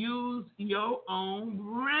use your own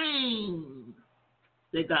brain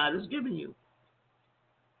that God has given you.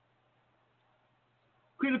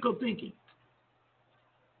 Critical thinking.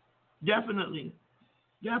 Definitely,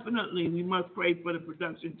 we must pray for the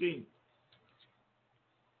production team.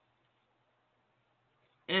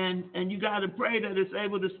 And you got to pray that it's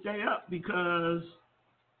able to stay up, because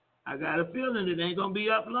I got a feeling it ain't gonna be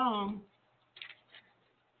up long.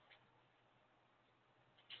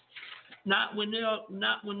 Not when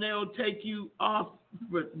they'll take you off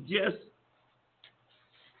for just,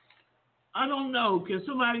 I don't know. Can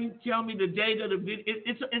somebody tell me the date of the video?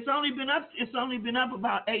 It's only been up. It's only been up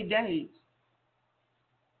about 8 days.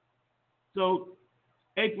 So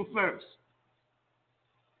April 1st.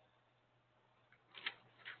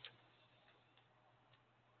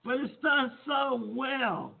 But it's done so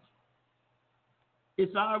well.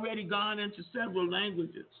 It's already gone into several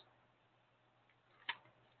languages.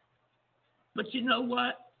 But you know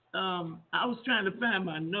what? I was trying to find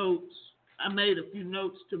my notes. I made a few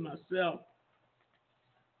notes to myself.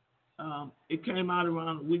 It came out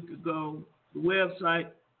around a week ago. The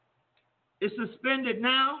website is suspended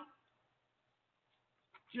now.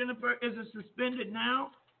 Jennifer, is it suspended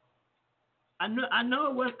now? I know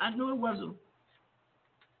it wasn't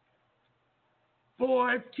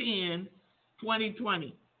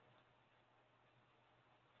 4/10/2020.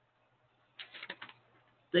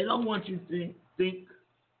 They don't want you to think.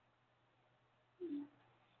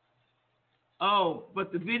 Oh,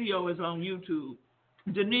 but the video is on YouTube.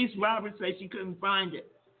 Denise Roberts said she couldn't find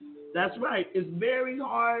it. That's right. It's very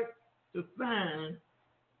hard to find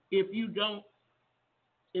if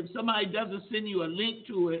somebody doesn't send you a link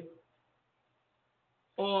to it,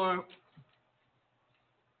 or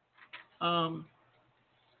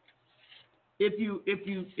if you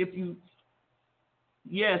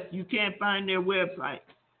yes, you can't find their website.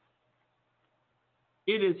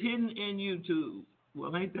 It is hidden in YouTube.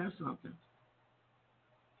 Well, ain't that something?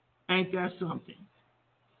 Ain't that something?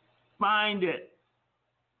 Find it.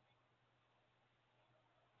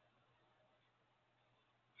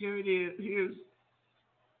 Here it is. Here's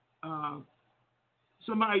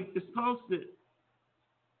somebody is posted.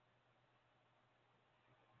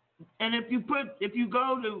 And if you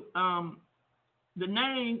go to the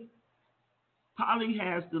name, Polly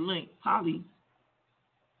has the link. Polly.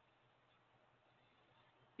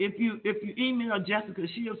 If you email Jessica,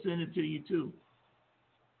 she'll send it to you too.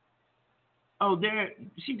 Oh, there,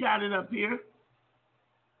 she got it up here.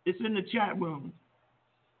 It's in the chat room.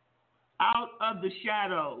 Out of the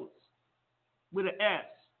Shadows with an S.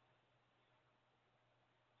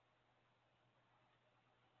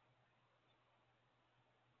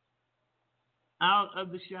 Out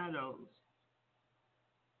of the Shadows.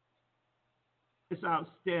 It's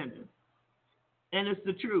outstanding. And it's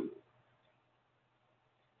the truth.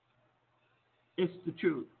 It's the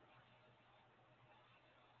truth.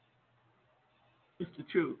 It's the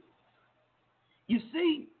truth. You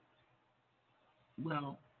see,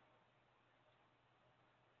 well,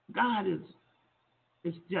 God is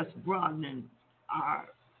just broadening our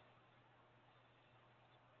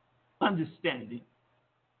understanding.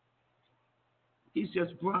 He's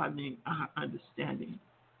just broadening our understanding.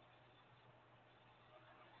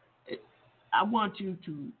 I want you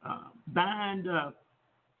to bind up.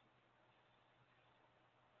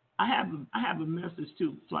 I have a message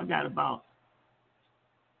too, so I got about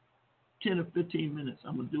 10 or 15 minutes.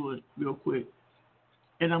 I'm going to do it real quick.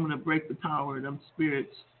 And I'm going to break the power of them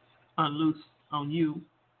spirits unloose on you.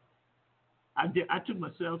 I took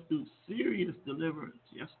myself through serious deliverance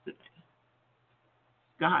yesterday.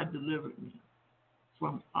 God delivered me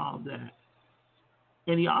from all that.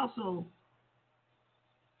 And he also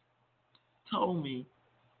told me,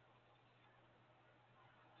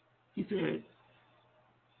 he said,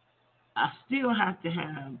 I still have to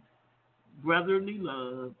have brotherly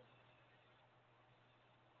love,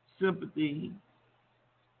 sympathy,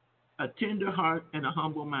 a tender heart, and a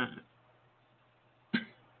humble mind.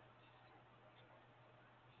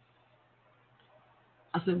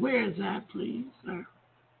 I said, where is that, please, sir?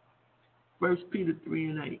 1 Peter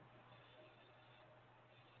 3:8.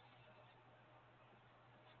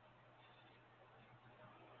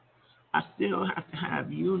 I still have to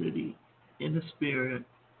have unity in the spirit.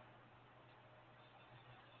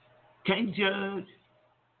 Can't judge.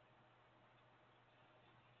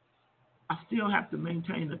 I still have to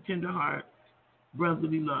maintain a tender heart,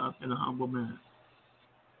 brotherly love, and a humble mind.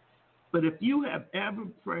 But if you have ever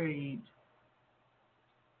prayed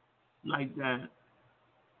like that,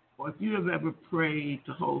 or if you have ever prayed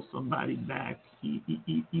to hold somebody back,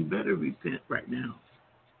 you better repent right now.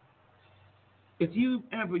 If you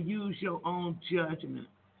ever use your own judgment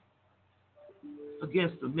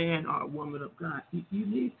against a man or a woman of God, you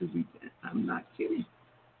need to repent. I'm not kidding.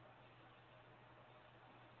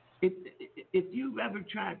 If you've ever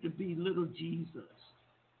tried to be little Jesus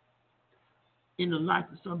in the life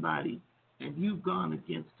of somebody and you've gone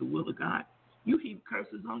against the will of God, you heap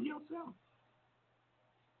curses on yourself.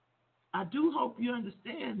 I do hope you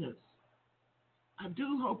understand this. I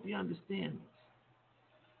do hope you understand this.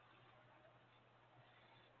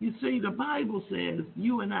 You see, the Bible says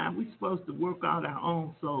you and we're supposed to work out our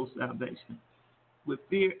own soul salvation with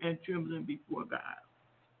fear and trembling before God.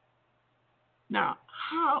 Now,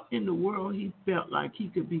 how in the world he felt like he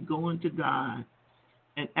could be going to God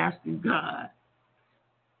and asking God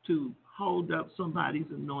to hold up somebody's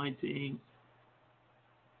anointing,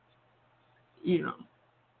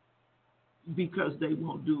 because they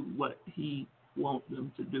won't do what he wants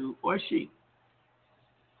them to do, or she.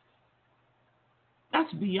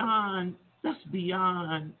 That's beyond. I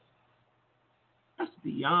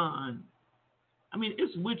mean,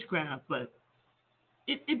 it's witchcraft, but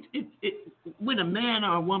it when a man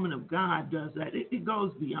or a woman of God does that, it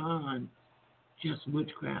goes beyond just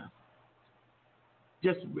witchcraft.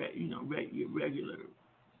 Just regular,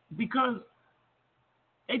 because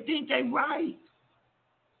they think they right,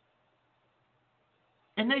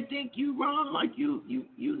 and they think you wrong, like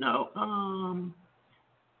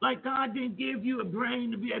like God didn't give you a brain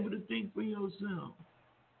to be able to think for yourself.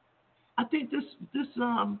 I think this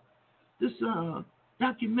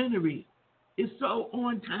documentary is so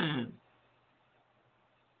on time.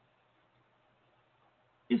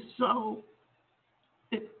 It's so,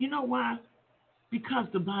 you know why? Because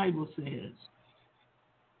the Bible says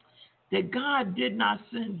that God did not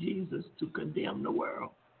send Jesus to condemn the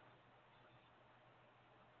world,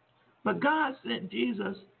 but God sent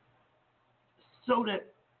Jesus so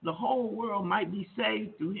that the whole world might be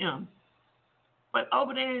saved through him. But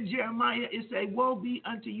over there in Jeremiah, it says, woe be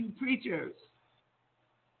unto you preachers.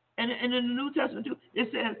 And in the New Testament too,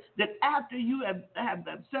 it says that after you have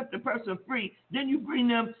set the person free, then you bring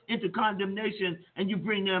them into condemnation and you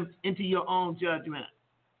bring them into your own judgment.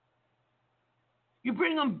 You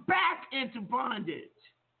bring them back into bondage.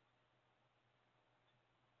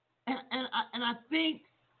 And I think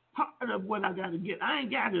part of what I got to get, I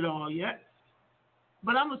ain't got it all yet,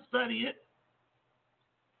 but I'm going to study it.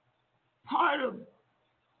 Part of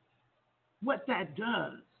what that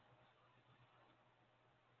does,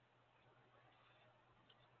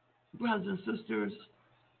 brothers and sisters,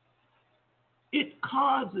 it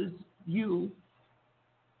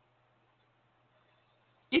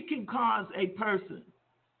can cause a person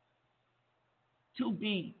to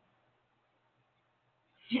be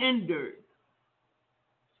hindered.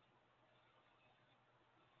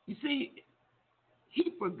 You see,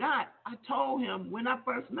 he forgot. I told him when I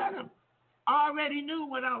first met him, I already knew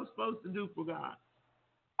what I was supposed to do for God.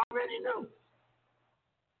 I already knew.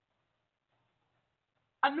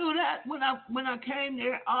 I knew that when I came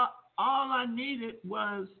there, all I needed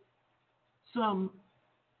was some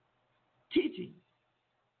teaching.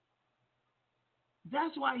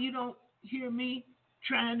 That's why you don't hear me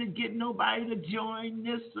trying to get nobody to join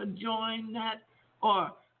this or join that,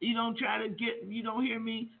 or you don't hear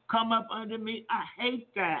me come up under me. I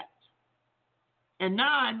hate that. And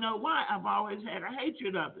now I know why. I've always had a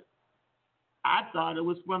hatred of it. I thought it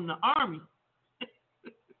was from the army.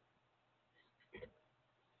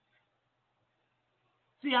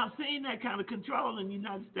 See, I've seen that kind of control in the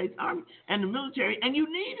United States Army and the military, and you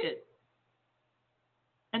need it.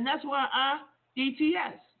 And that's why I,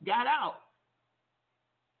 ETS, got out.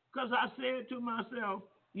 Because I said to myself,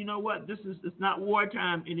 you know what, it's not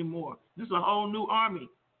wartime anymore. This is a whole new army.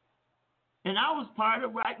 And I was part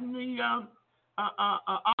of writing the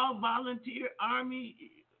all-volunteer army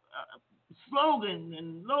slogan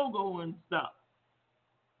and logo and stuff.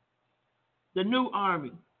 The new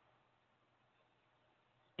army.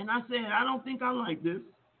 And I said, I don't think I like this.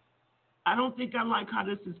 I don't think I like how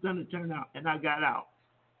this is going to turn out. And I got out.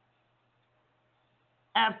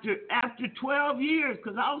 After 12 years,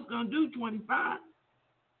 because I was going to do 25.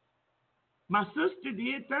 My sister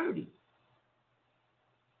did 30.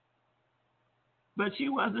 But she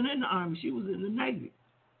wasn't in the Army. She was in the Navy.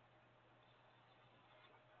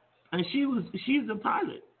 And she's a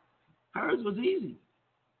pilot. Hers was easy.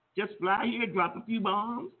 Just fly here, drop a few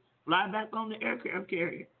bombs, fly back on the aircraft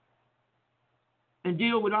carrier, and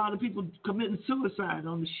deal with all the people committing suicide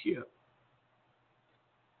on the ship.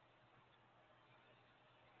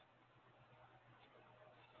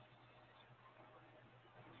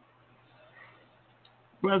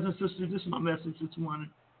 Brothers and sisters, this is my message this morning.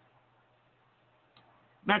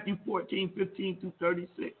 Matthew 14:15 through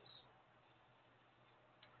 36.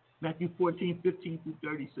 Matthew 14:15 through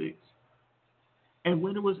 36. And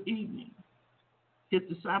when it was evening, his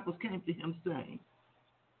disciples came to him saying,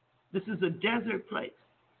 this is a desert place.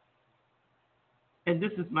 And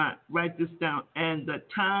this is my, write this down, and the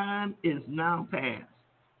time is now past.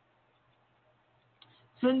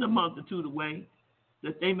 Send the multitude away,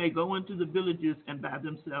 that they may go into the villages and buy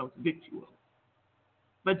themselves victual.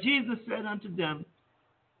 But Jesus said unto them,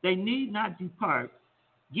 they need not depart,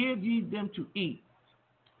 give ye them to eat.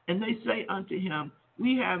 And they say unto him,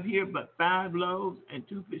 we have here but 5 loaves and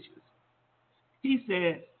 2 fishes. He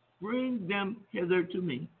said, bring them hither to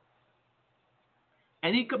me.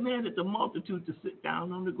 And he commanded the multitude to sit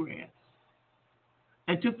down on the grass,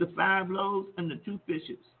 and took the 5 loaves and the 2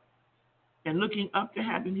 fishes. And looking up to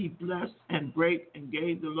heaven, he blessed and brake and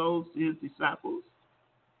gave the loaves to his disciples,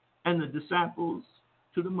 and the disciples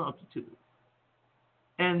to the multitude.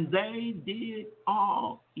 And they did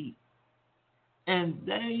all eat. And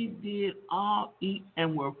they did all eat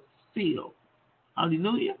and were filled.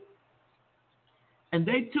 Hallelujah. And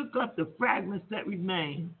they took up the fragments that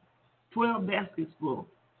remained, 12 baskets full.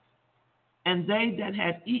 And they that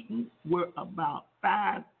had eaten were about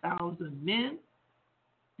 5,000 men,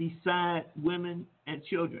 beside women and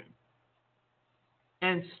children.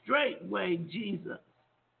 And straightway Jesus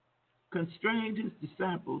constrained his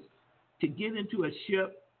disciples to get into a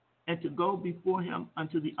ship and to go before him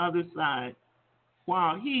unto the other side,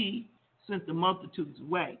 while he sent the multitudes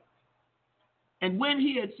away. And when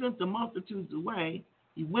he had sent the multitudes away,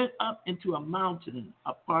 he went up into a mountain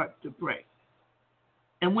apart to pray.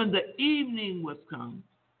 And when the evening was come,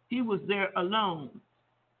 he was there alone,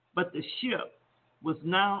 but the ship was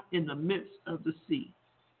now in the midst of the sea,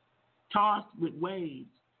 tossed with waves,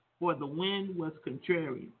 for the wind was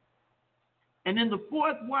contrary. And in the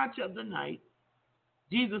 4th watch of the night,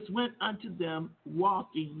 Jesus went unto them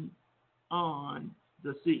walking on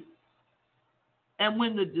the sea. And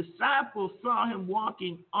when the disciples saw him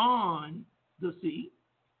walking on the sea,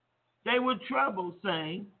 they were troubled,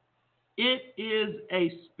 saying, it is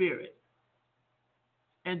a spirit.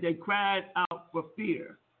 And they cried out for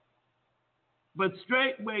fear. But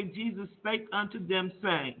straightway Jesus spake unto them,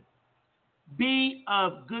 saying, be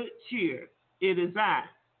of good cheer, it is I.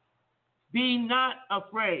 Be not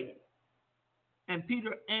afraid. And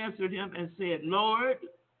Peter answered him and said, Lord,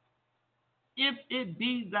 if it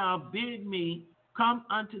be thou, bid me come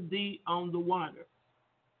unto thee on the water.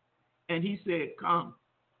 And he said, come.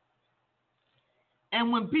 And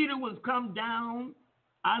when Peter was come down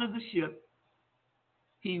out of the ship,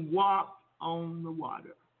 he walked on the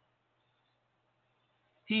water.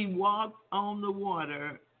 He walked on the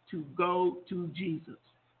water to go to Jesus.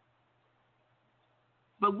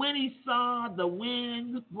 But when he saw the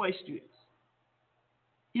wind boisterous,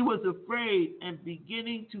 he was afraid, and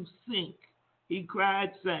beginning to sink, he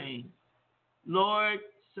cried, saying, Lord,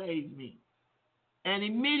 save me. And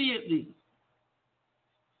immediately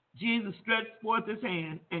Jesus stretched forth his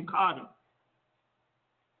hand and caught him,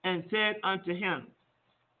 and said unto him,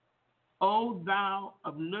 O thou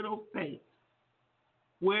of little faith,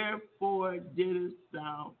 wherefore didst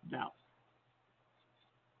thou doubt?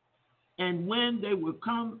 And when they were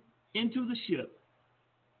come into the ship,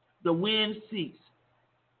 the wind ceased.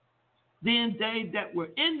 Then they that were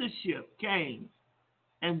in the ship came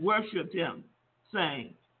and worshipped him,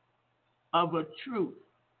 saying, of a truth,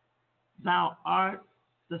 thou art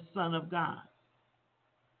the Son of God.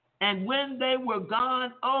 And when they were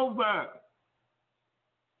gone over,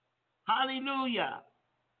 hallelujah,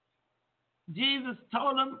 Jesus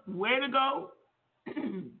told them where to go.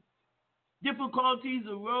 Difficulties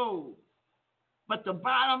arose. But the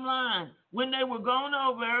bottom line, when they were gone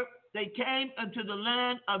over, they came unto the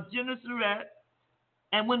land of Gennesaret.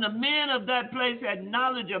 And when the men of that place had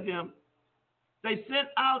knowledge of him, they sent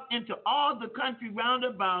out into all the country round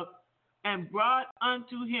about and brought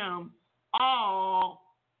unto him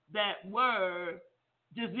all that were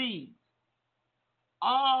diseased,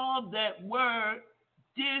 all that were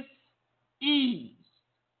diseased,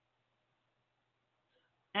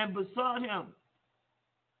 and besought him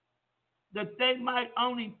that they might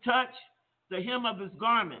only touch the hem of his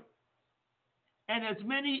garment. And as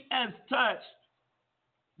many as touched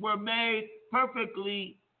were made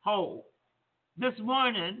perfectly whole. This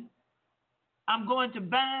morning, I'm going to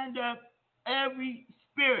bind up every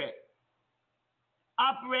spirit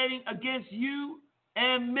operating against you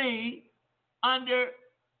and me under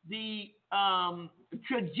the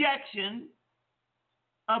trajectory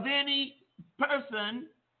of any person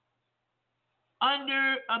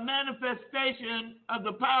under a manifestation of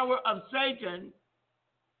the power of Satan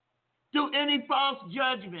through any false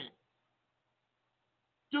judgment,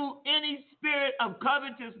 through any spirit of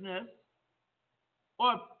covetousness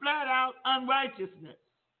or flat out unrighteousness.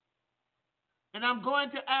 And I'm going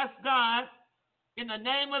to ask God, in the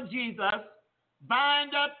name of Jesus,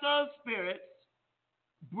 bind up those spirits,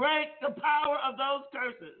 break the power of those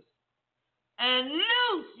curses, and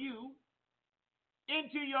loose you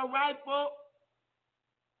into your rightful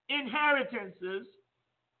inheritances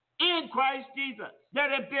in Christ Jesus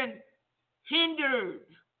that have been hindered,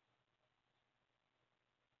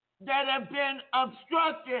 that have been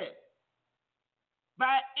obstructed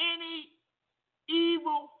by any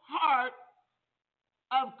evil heart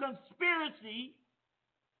of conspiracy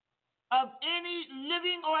of any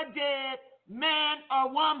living or dead man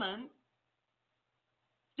or woman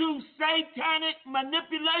through satanic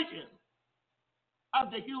manipulation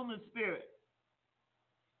of the human spirit.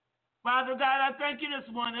 Father God, I thank you this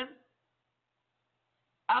morning.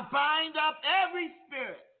 I bind up every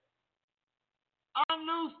spirit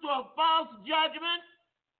unloosed to a false judgment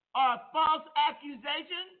or a false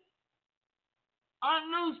accusation,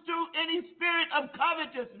 unloosed through any spirit of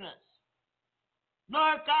covetousness.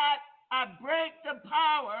 Lord God, I break the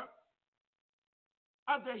power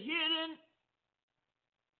of the hidden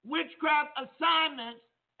witchcraft assignments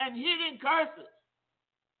and hidden curses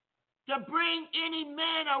to bring any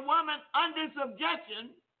man or woman under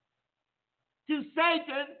subjection to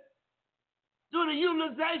Satan through the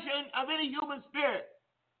utilization of any human spirit.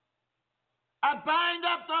 I bind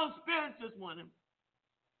up those spirits this morning,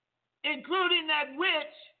 including that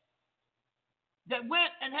witch that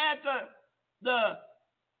went and had the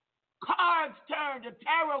cards turned, the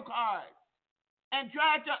tarot cards, and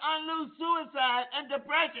tried to unloose suicide and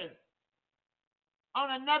depression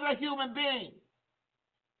on another human being.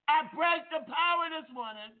 I break the power this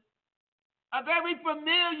morning of every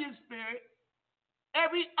familiar spirit,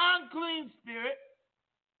 every unclean spirit,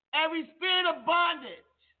 every spirit of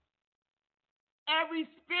bondage, every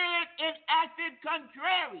spirit enacted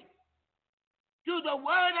contrary to the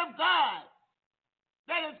word of God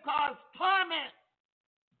that has caused torment,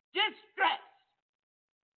 distress,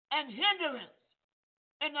 and hindrance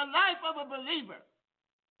in the life of a believer.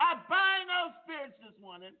 I bind those spirits this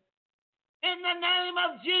morning in the name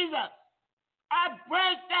of Jesus. I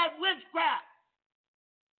break that witchcraft.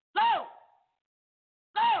 Go!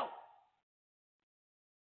 Go!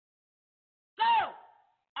 Go!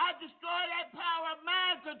 I destroy that power of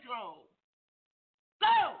mind control.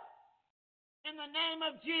 Go! In the name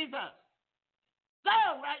of Jesus. Go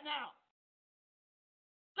right now.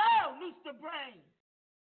 Go! Loose the brain.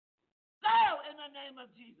 Go in the name of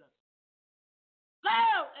Jesus. Go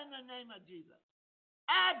in the name of Jesus.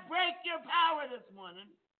 I break your power this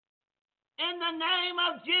morning in the name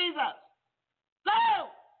of Jesus.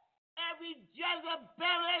 Go! Every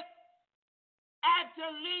Jezebelic,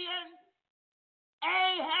 Attalian,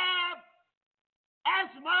 Ahab,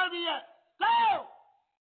 Asmodeus, go!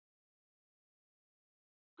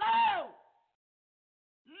 Go!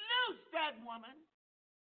 Loose that woman.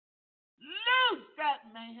 Loose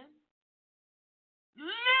that man.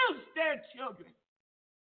 Loose their children.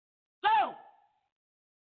 Go!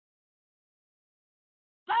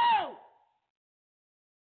 Go!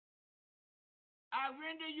 I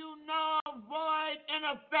render you null, void,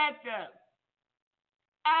 ineffective.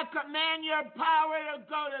 I command your power to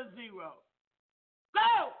go to zero.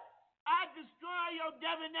 Go! I destroy your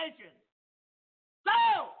divination.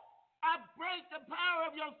 Go! I break the power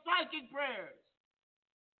of your psychic prayers.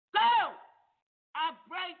 Go! I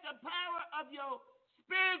break the power of your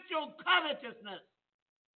spiritual covetousness.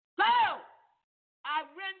 Go! I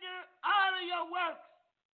render all of your works,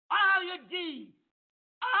 all your deeds,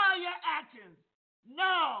 all your actions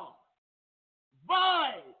null,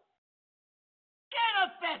 void,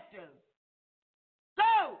 ineffective.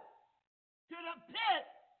 Go to the pit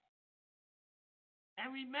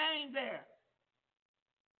and remain there.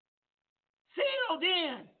 Sealed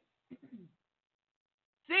in.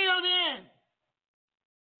 Sealed in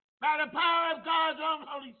by the power of God's own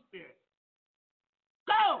Holy Spirit.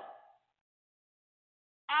 Go!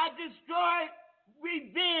 I destroy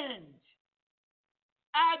revenge.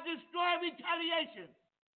 I destroy retaliation.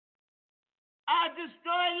 I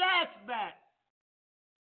destroy lashback.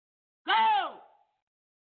 Go!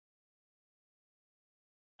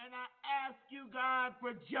 And I ask you, God,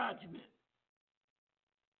 for judgment.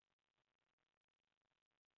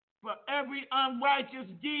 For every unrighteous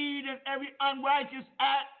deed and every unrighteous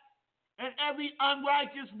act and every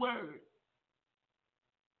unrighteous word.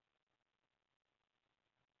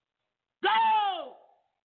 Go!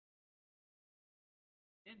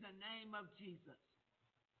 the name of Jesus.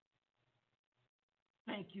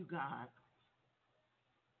 Thank you, God.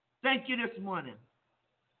 Thank you this morning.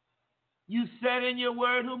 You said in your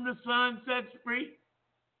word, whom the Son sets free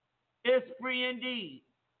is free indeed.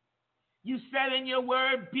 You said in your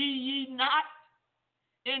word, be ye not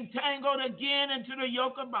entangled again into the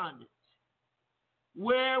yoke of bondage,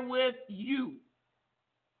 wherewith you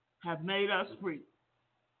have made us free.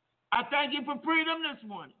 I thank you for freedom this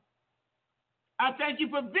morning. I thank you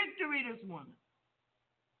for victory this morning.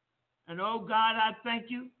 And oh God, I thank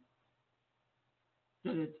you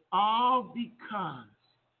that it's all because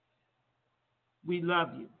we love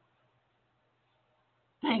you.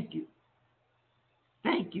 Thank you.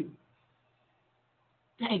 Thank you.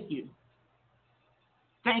 Thank you.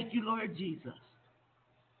 Thank you, Lord Jesus.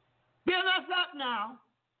 Build us up now.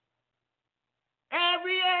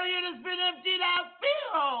 Every area that's been emptied out,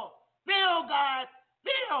 fill, God,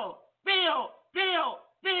 fill.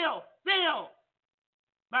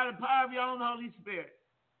 By the power of your own Holy Spirit.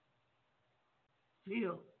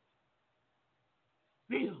 Fill.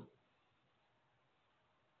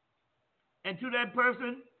 And to that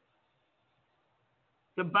person,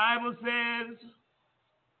 the Bible says,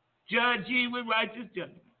 judge ye with righteous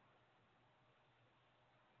judgment.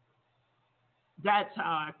 That's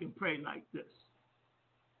how I can pray like this.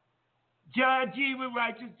 Judge ye with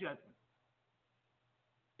righteous judgment.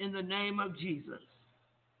 In the name of Jesus,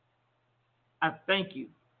 I thank you.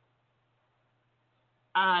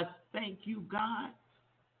 I thank you, God.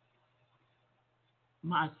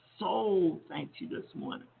 My soul thanks you this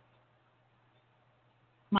morning.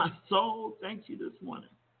 My soul thanks you this morning.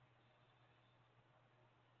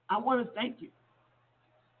 I want to thank you.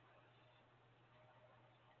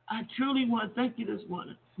 I truly want to thank you this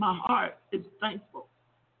morning. My heart is thankful.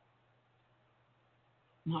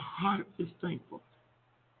 My heart is thankful.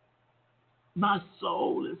 My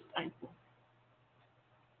soul is thankful.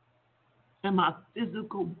 And my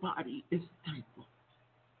physical body is thankful.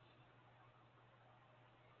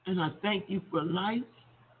 And I thank you for life.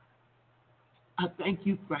 I thank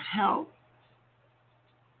you for health.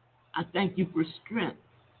 I thank you for strength.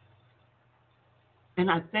 And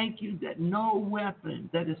I thank you that no weapon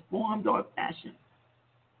that is formed or fashioned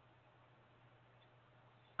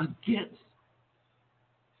against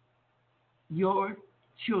your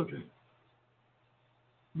children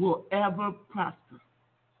will ever prosper.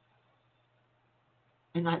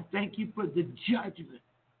 And I thank you for the judgment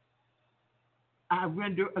I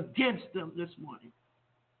render against them this morning.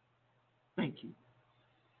 Thank you.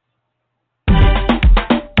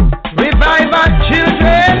 Revive our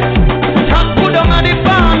children. Top put them at the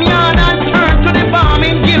farmyard and turn to the farm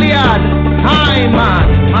in Gilead. Hi,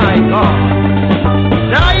 man, my God.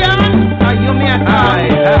 Zion, are you me at hi.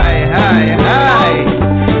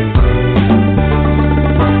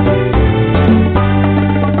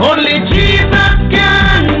 Only Jesus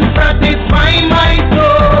can satisfy my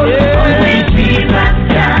soul. Only Jesus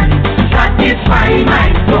can satisfy my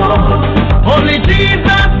soul. Only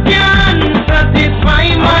Jesus can satisfy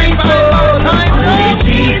my soul. Only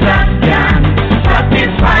Jesus can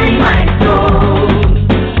satisfy my soul.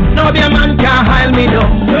 No be a man can hide me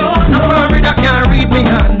down. No worry that can read me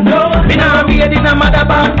hand. Me nah be in a mother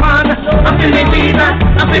bad man. I feel me Jesus.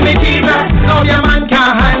 No be a man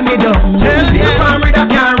can hide me down. No worry that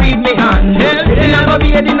can read me hand. Me nah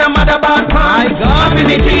be in a mother bad man. I feel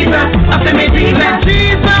me Jesus.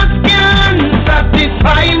 Jesus can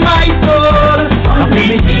satisfy my soul.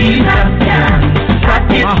 Only Jesus can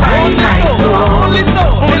satisfy my soul.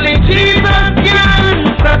 Only Jesus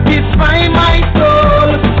can satisfy my soul.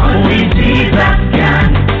 Only Jesus can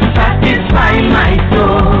satisfy my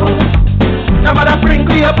soul. No matter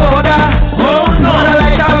sprinkle your powder. Oh no. No matter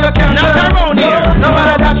light out your candle. Not around here. No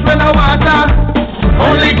matter dash when the water.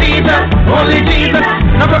 Only Jesus.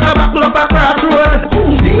 No matter buckle up a crossroad.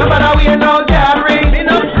 No matter we no gathering.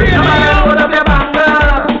 No matter load up your banger.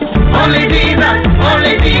 Only Jesus.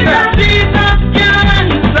 Jesus can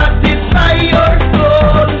satisfy your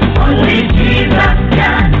soul. Only Jesus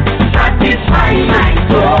can satisfy my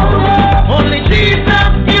soul. Only Jesus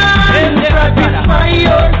can satisfy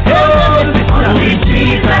your soul. Only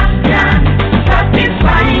Jesus can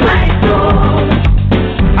satisfy my soul.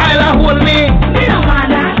 I'll hold me. Me no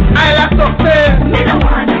wanna. I'll success. Me no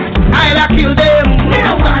wanna. I'll kill them. Me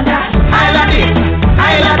no wanna. I'll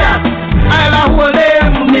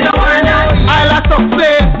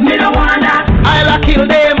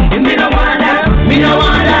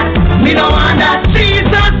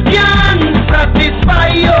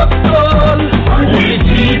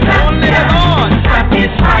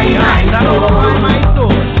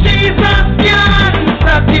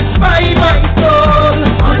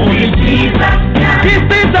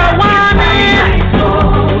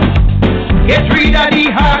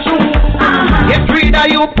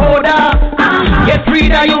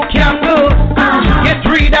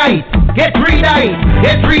Get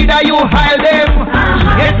reader, you hide them.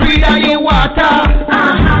 Get reader, you water.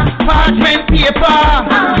 Parchment paper.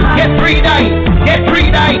 Get reader.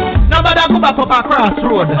 Nobody go back up a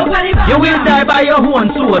crossroad. You will die by your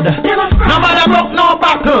own sword. Nobody broke no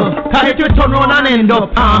buckle. Cause if you turn around and end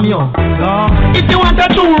up harm you. If you want a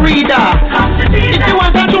true reader, if you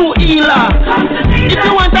want a true healer, if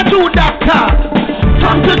you want a true doctor,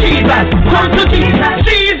 come to Jesus, come to Jesus.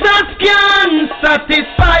 Jesus can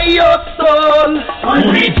satisfy your soul.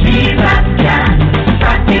 Only Jesus can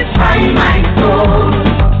satisfy my soul.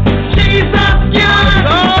 Jesus can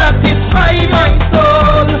satisfy my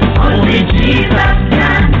soul. Only Jesus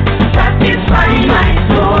can satisfy my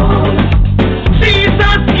soul.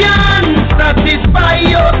 Jesus can satisfy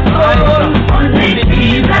your soul. Only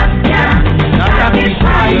Jesus can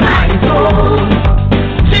satisfy my soul.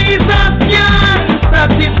 Jesus can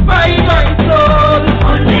satisfy my soul.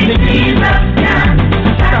 Only Jesus can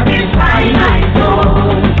satisfy my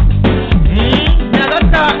soul. Never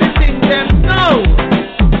start to sing them now.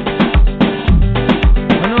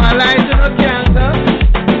 You know I like to no cancer.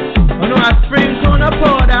 You know I spring on a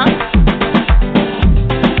powder.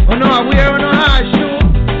 You know I wear on a hard shoe.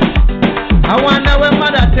 I wonder what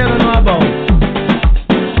mother tell you about.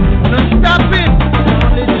 You know stop it.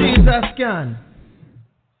 Only Jesus can.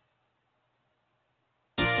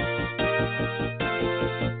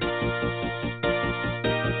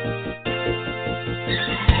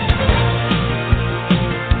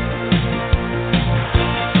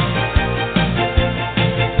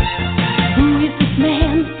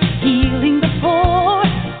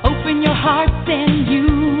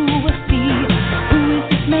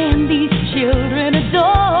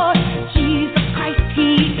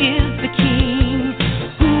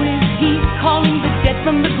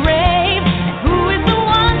 From the grave, who is the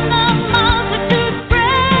one the multitude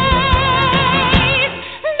praise?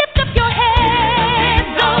 Lift up your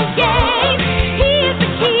heads, O gates. He is the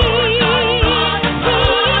King.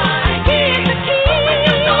 He is the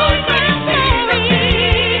King of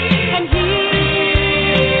Mary, and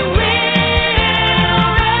He will reign.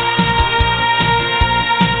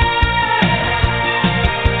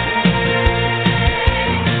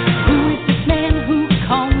 Who is this man who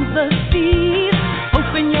calms the sea?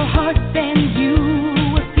 Open your heart and you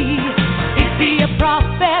will see. Is he a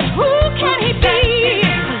prophet? Who can he be?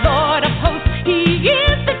 The Lord of hosts, he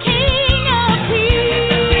is the King of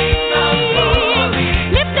kings.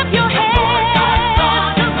 Lift up your heads, O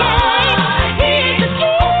gates. He is the King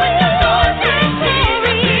of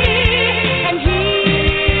Mary, and he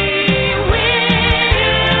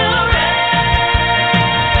will reign.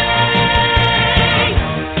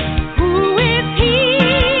 Who is he?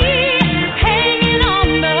 Hanging on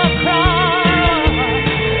the cross,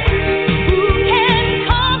 who can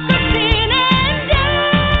conquer sin and death?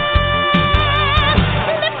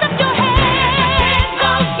 Lift up your heads, O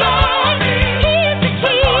gates. He is the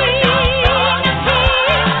King of kings.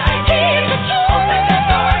 He is the King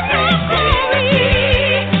of Mary,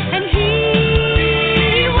 and he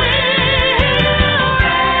will reign.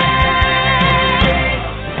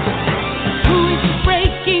 Who is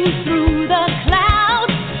breaking through the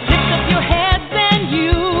clouds? Lift up your heads and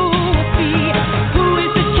you will see. Who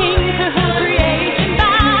is the King to whom creation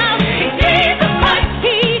bows? Jesus Christ,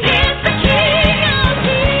 he is the King of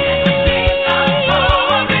kings.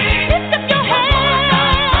 Lift up your heads, O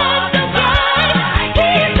gates. He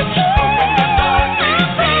is the King of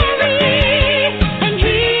Mary, and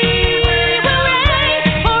he will reign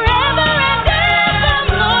forever and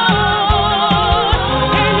evermore.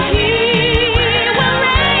 And he will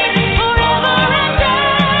reign forever and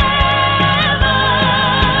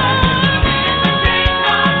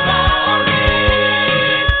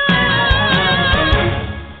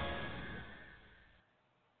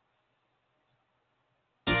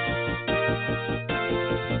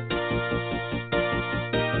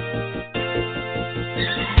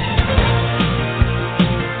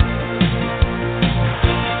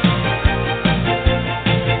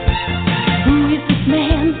Who is this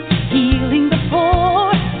man healing the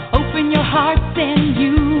poor? Open your hearts and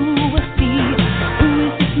you will see. Who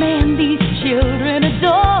is this man these children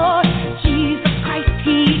adore? Jesus Christ,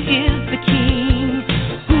 he is the King.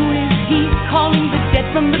 Who is he calling the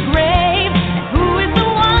dead from the grave?